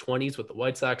into his 20s with the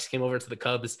White Sox, came over to the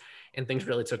Cubs, and things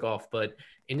really took off. But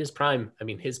in his prime, I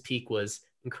mean, his peak was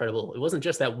incredible. It wasn't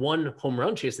just that one home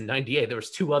run chase in 98. There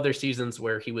was 2 other seasons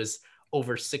where he was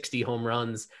over 60 home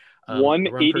runs.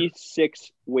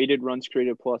 186 weighted runs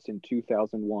created plus in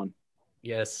 2001.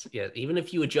 Yes. Yeah. Even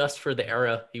if you adjust for the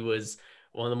era, he was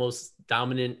one of the most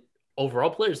dominant overall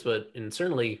players, but and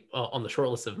certainly on the short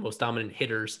list of most dominant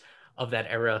hitters of that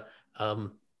era.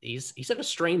 He's had a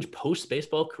strange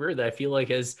post-baseball career that I feel like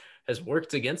has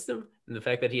worked against him, and the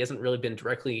fact that he hasn't really been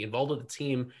directly involved with the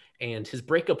team, and his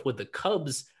breakup with the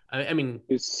Cubs. I mean,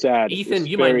 it's sad. Ethan,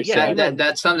 it's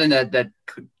that's something that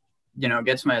could,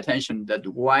 gets my attention. That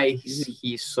why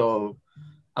he's so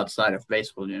outside of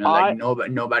baseball.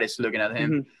 Nobody's looking at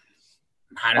him.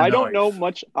 I don't know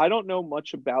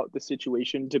much about the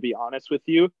situation, to be honest with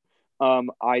you.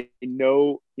 I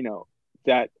know,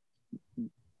 that.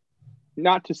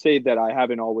 Not to say that I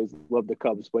haven't always loved the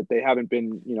Cubs, but they haven't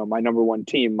been, my number one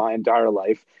team my entire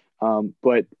life.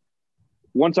 But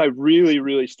once I really,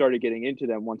 really started getting into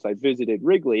them, once I visited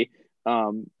Wrigley,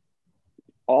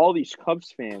 all these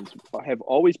Cubs fans have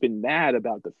always been mad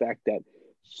about the fact that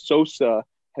Sosa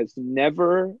has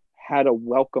never had a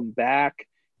welcome back.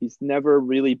 He's never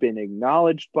really been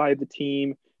acknowledged by the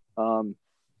team.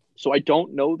 So I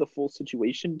don't know the full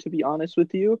situation, to be honest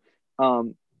with you.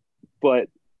 But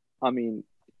I mean,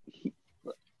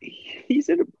 he's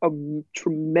a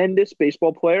tremendous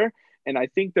baseball player. And I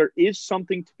think there is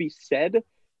something to be said,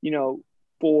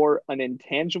 for an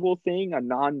intangible thing, a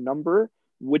non-number,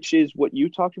 which is what you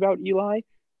talked about, Eli,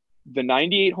 the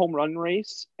 98 home run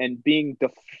race and being the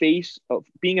face of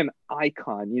being an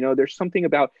icon. There's something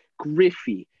about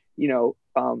Griffey, an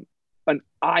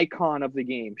icon of the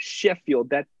game, Sheffield,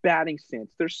 that batting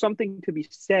stance. There's something to be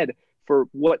said for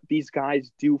what these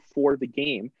guys do for the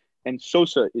game. And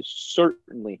Sosa is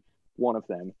certainly one of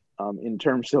them in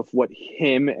terms of what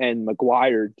him and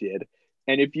McGwire did.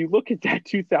 And if you look at that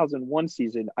 2001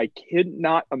 season, I could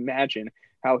not imagine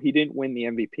how he didn't win the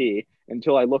MVP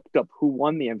until I looked up who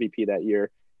won the MVP that year.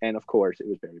 And of course, it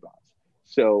was Barry Bonds.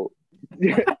 So,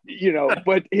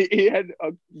 but he had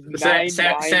a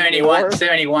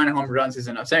 71 home runs is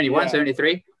enough. 71,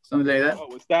 73, something like that.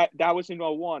 Oh, that was in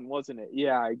 01, wasn't it?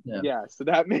 Yeah. So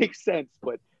that makes sense.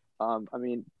 But I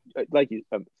mean, like he's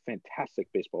a fantastic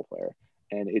baseball player,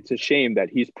 and it's a shame that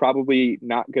he's probably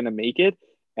not going to make it,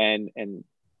 and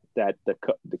that the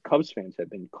Cubs fans have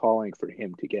been calling for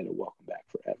him to get a welcome back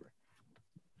forever.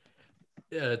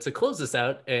 To close this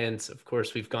out, and of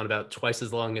course we've gone about twice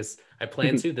as long as I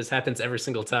planned to. This happens every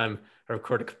single time I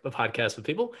record a podcast with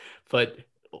people, but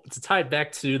to tie it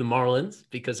back to the Marlins,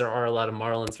 because there are a lot of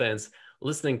Marlins fans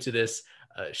listening to this,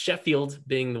 Sheffield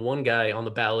being the one guy on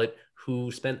the ballot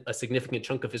who spent a significant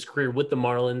chunk of his career with the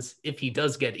Marlins. If he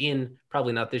does get in,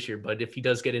 probably not this year, but if he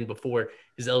does get in before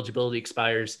his eligibility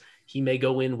expires, he may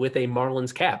go in with a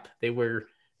Marlins cap.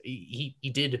 He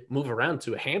did move around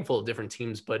to a handful of different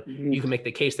teams, but you can make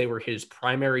the case they were his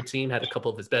primary team, had a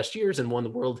couple of his best years and won the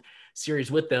World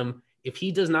Series with them. If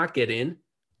he does not get in,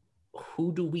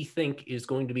 who do we think is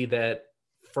going to be that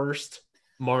first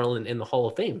Marlin in the Hall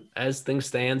of Fame? As things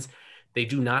stands, they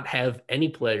do not have any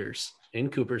players in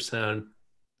Cooperstown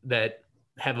that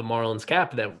have a Marlins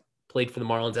cap that played for the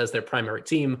Marlins as their primary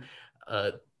team.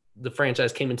 The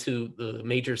franchise came into the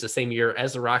majors the same year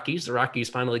as the Rockies. The Rockies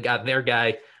finally got their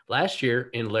guy last year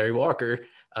in Larry Walker.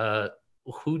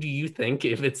 Who do you think,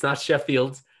 if it's not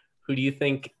Sheffield, who do you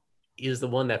think is the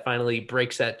one that finally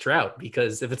breaks that drought?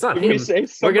 Because if it's not him,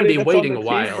 we're going to be waiting a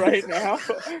while right now.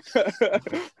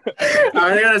 I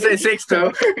was going to say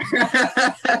Sixto.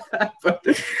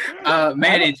 But,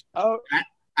 man,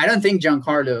 I don't think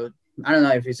Giancarlo, I don't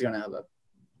know if he's going to have a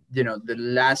the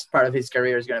last part of his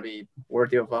career is going to be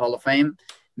worthy of a Hall of Fame.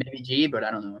 Maybe G, but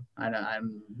I don't know.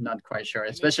 I'm not quite sure,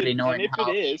 especially knowing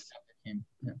how.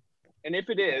 And if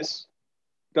it is,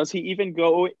 does he even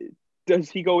go? Does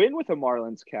he go in with a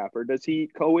Marlins cap, or does he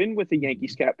go in with a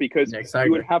Yankees cap? Because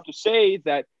you would have to say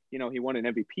that he won an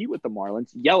MVP with the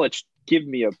Marlins. Yelich, give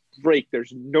me a break.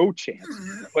 There's no chance.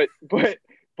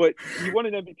 But he won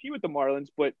an MVP with the Marlins.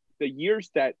 But the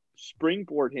years that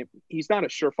springboard him, he's not a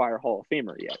surefire Hall of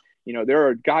Famer yet. There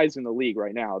are guys in the league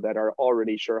right now that are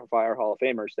already surefire Hall of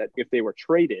Famers that if they were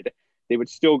traded, they would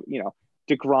still,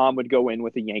 DeGrom would go in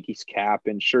with a Yankees cap,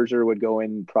 and Scherzer would go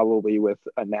in probably with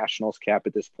a Nationals cap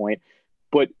at this point.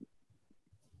 But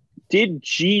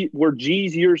were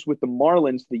G's years with the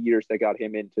Marlins the years that got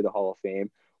him into the Hall of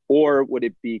Fame, or would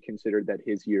it be considered that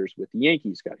his years with the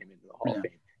Yankees got him into the Hall of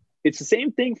Fame? It's the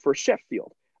same thing for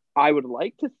Sheffield. I would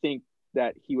like to think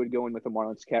that he would go in with the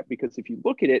Marlins cap, because if you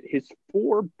look at it, his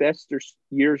 4 best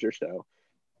years or so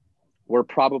were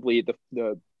probably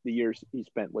the years he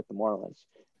spent with the Marlins.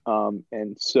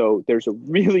 And so there's a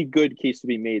really good case to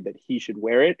be made that he should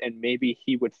wear it. And maybe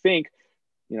he would think,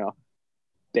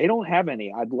 they don't have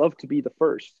any. I'd love to be the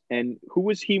first. And who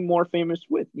was he more famous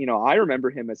with? I remember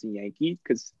him as a Yankee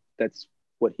because that's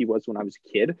what he was when I was a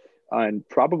kid, and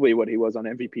probably what he was on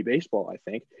MVP Baseball, I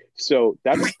think. So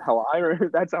that's how I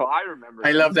remember.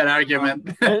 I love that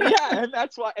argument. and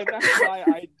that's why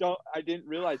I didn't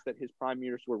realize that his prime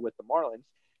years were with the Marlins,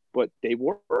 but they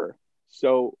were.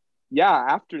 So yeah,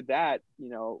 after that,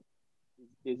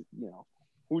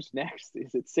 who's next?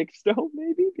 Is it Sixto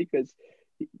maybe? Because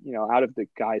out of the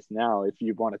guys now, if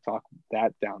you want to talk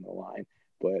that down the line,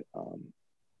 but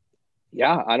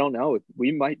yeah, I don't know.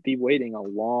 We might be waiting a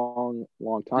long,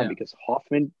 long time because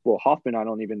Hoffman, I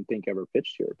don't even think ever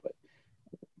pitched here, but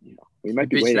we might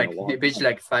be waiting a long time. He pitched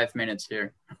like 5 minutes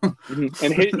here. And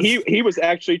he was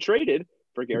actually traded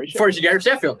for Gary Sheffield. For Gary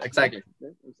Sheffield, exactly.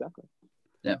 Exactly.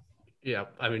 Yeah. Yeah.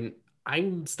 I mean,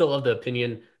 I'm still of the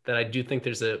opinion that I do think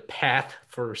there's a path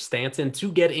for Stanton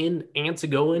to get in and to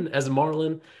go in as a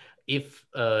Marlin. If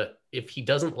he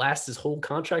doesn't last his whole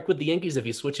contract with the Yankees, if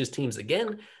he switches teams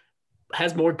again,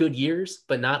 has more good years,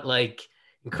 but not like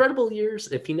incredible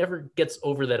years. If he never gets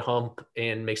over that hump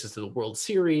and makes it to the World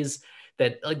Series,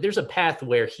 that like there's a path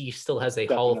where he still has a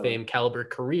Hall of Fame caliber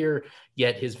career,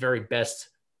 yet his very best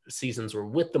seasons were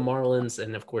with the Marlins.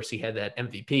 And of course he had that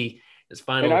MVP, his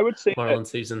final Marlins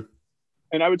season.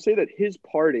 And I would say that his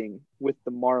parting with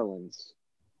the Marlins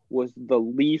was the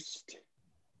least.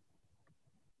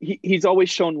 He's always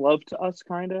shown love to us,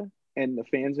 kind of, and the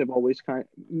fans have always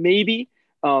maybe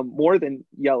more than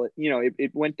Yelich.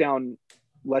 It went down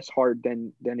less hard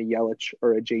than a Yelich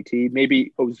or a JT.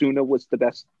 Maybe Ozuna was the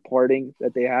best parting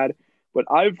that they had,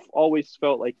 but I've always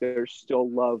felt like there's still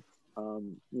love.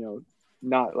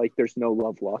 Not like there's no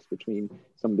love lost between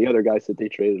some of the other guys that they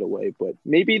traded away, but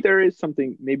maybe there is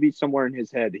something, maybe somewhere in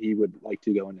his head, he would like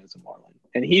to go in as a Marlin.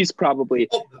 And he's probably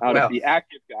out of the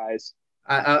active guys.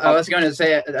 I was going to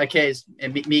say a case,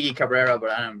 Miggy Cabrera, but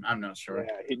I'm not sure.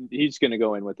 Yeah, he's going to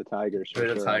go in with the Tigers.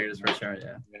 Tigers for sure.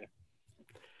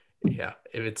 Yeah.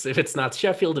 If it's not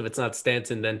Sheffield, if it's not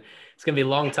Stanton, then it's going to be a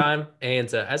long time.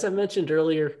 And as I mentioned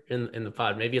earlier in the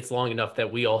pod, maybe it's long enough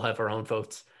that we all have our own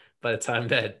votes by the time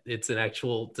that it's an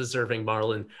actual deserving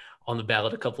Marlin on the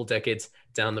ballot a couple decades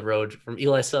down the road. From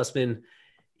Eli Sussman,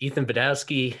 Ethan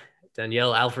Badowski,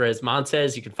 Danielle Alvarez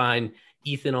Montes. You can find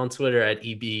Ethan on Twitter at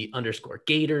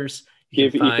EB_Gators.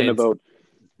 Give Ethan a vote.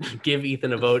 Give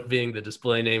Ethan a vote being the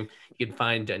display name. You can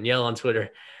find Danielle on Twitter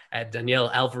at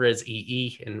Danielle Alvarez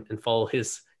EE and follow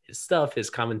his stuff, his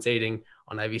commentating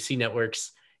on IVC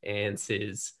networks and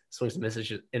his swings and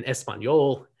misses in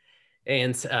Espanol.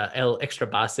 And El Extra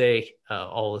Base,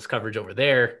 all his coverage over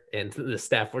there, and the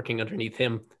staff working underneath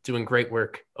him, doing great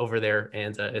work over there.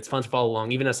 And it's fun to follow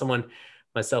along, even as someone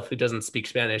myself who doesn't speak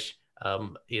Spanish.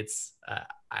 It's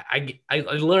I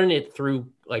learn it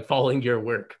through like following your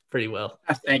work pretty well.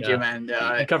 Thank you, man.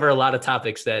 You cover a lot of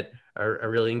topics that are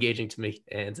really engaging to me,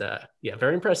 and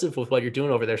very impressive with what you're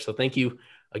doing over there. So thank you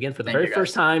again for the very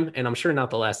first time, and I'm sure not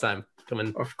the last time.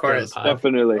 Of course,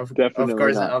 definitely.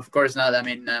 Of course not. I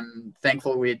mean, I'm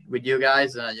thankful with you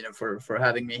guys, for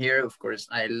having me here. Of course,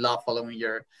 I love following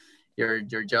your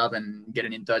job and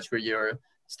getting in touch with your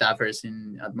staffers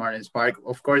at Marlins Park.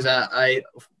 Of course,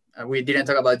 we didn't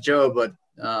talk about Joe, but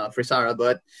Frisara,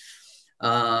 but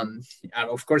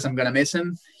of course I'm gonna miss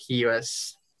him. He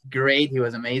was great. He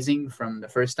was amazing from the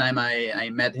first time I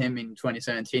met him in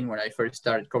 2017 when I first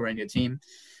started covering the team,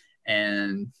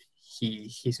 and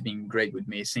he's been great with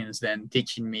me since then,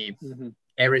 teaching me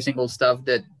every single stuff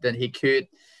that he could,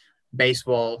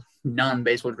 baseball,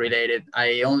 non-baseball related.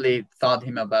 I only taught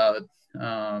him about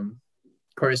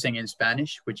cursing in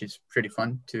Spanish, which is pretty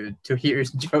fun to hear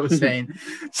Joe saying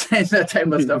that type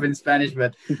of stuff in Spanish.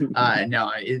 But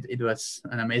no, it was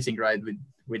an amazing ride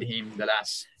with him the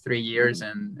last 3 years,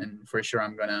 and for sure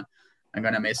I'm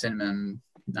gonna miss him.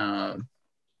 And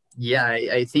yeah,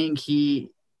 I think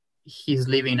he's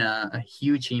leaving a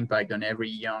huge impact on every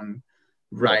young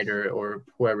writer or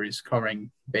whoever is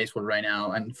covering baseball right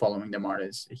now and following the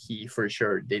Marlins. He for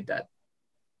sure did that.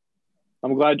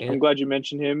 I'm glad you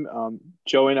mentioned him.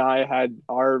 Joe and I had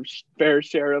our fair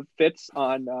share of fits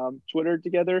on Twitter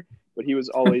together, but he was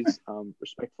always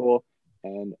respectful,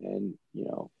 and you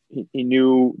know, he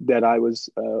knew that I was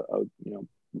a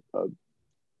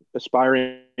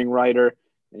aspiring writer,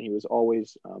 and he was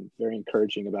always very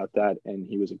encouraging about that. And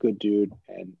he was a good dude,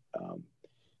 and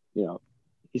you know,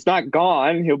 he's not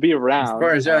gone. He'll be around. Of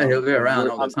course, he'll be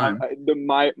around all the time.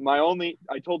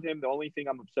 I told him the only thing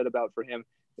I'm upset about for him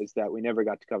is that we never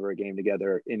got to cover a game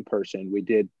together in person. We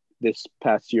did this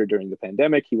past year during the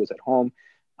pandemic. He was at home.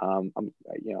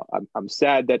 I'm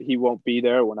sad that he won't be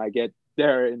there when I get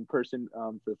there in person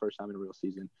for the first time in a real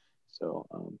season. So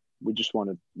we just want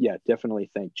to,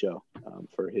 definitely thank Joe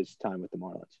for his time with the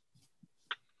Marlins.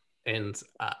 And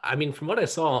I mean, from what I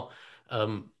saw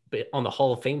on the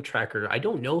Hall of Fame tracker, I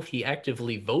don't know if he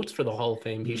actively votes for the Hall of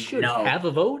Fame. He should have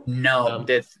a vote. No,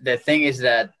 the thing is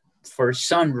that for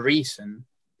some reason,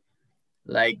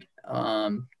 like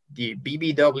the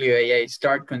BBWAA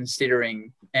start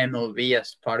considering MLB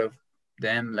as part of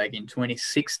them, like in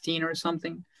 2016 or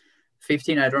something,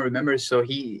 15, I don't remember. So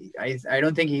I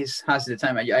don't think he has the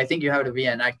time. I think you have to be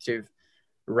an active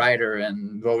writer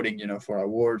and voting, you know, for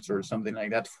awards or something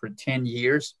like that for 10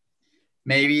 years,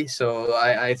 maybe. So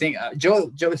I think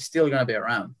Joe is still gonna be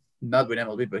around, not with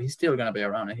MLB, but he's still gonna be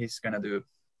around and he's gonna do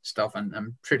stuff, and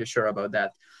I'm pretty sure about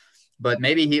that. But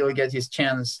maybe he'll get his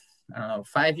chance. I don't know,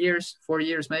 5 years, 4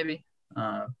 years, maybe.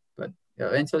 But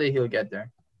eventually he'll get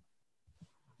there.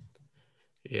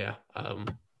 Yeah. I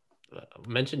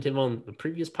mentioned him on the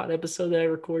previous pod episode that I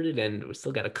recorded, and we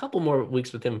still got a couple more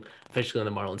weeks with him officially on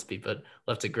the Marlins beat, but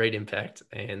left a great impact,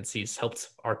 and he's helped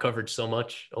our coverage so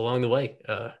much along the way.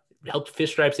 Helped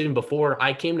Fish Stripes even before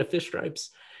I came to Fish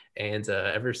Stripes, and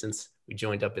ever since we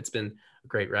joined up, it's been a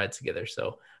great ride together.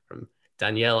 So from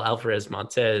Danielle Alvarez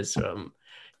Montez,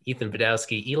 Ethan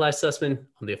Vidowski, Eli Sussman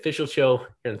on the official show here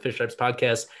on the Fish Stripes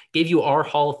podcast, gave you our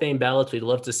Hall of Fame ballots. We'd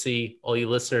love to see all you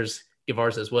listeners give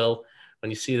ours as well.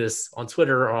 When you see this on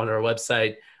Twitter or on our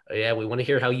website, we want to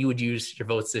hear how you would use your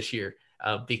votes this year.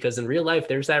 Because in real life,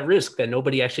 there's that risk that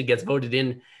nobody actually gets voted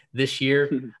in this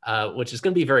year, which is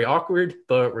going to be very awkward.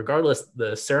 But regardless,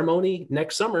 the ceremony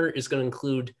next summer is going to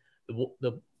include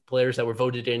the players that were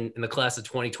voted in the class of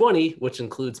 2020, which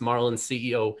includes Marlins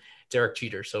CEO Derek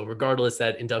Jeter. So regardless,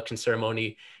 that induction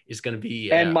ceremony is going to be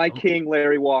and my king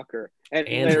Larry Walker and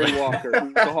Larry Walker,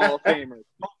 who's a Hall of Famer.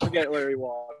 Don't forget Larry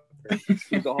Walker.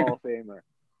 He's a Hall of Famer.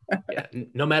 Yeah,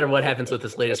 no matter what happens with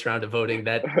this latest round of voting,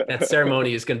 that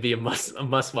ceremony is going to be a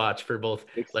must watch for both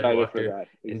Larry Walker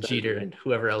and Jeter and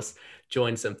whoever else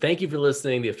joins them. Thank you for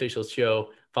listening to the official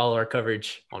show. Follow our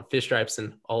coverage on Fish Stripes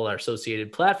and all our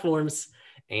associated platforms.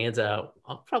 And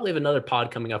I'll probably have another pod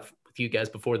coming up with you guys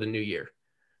before the new year.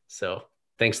 So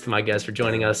thanks to my guys for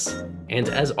joining us. And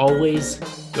as always,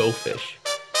 go Fish.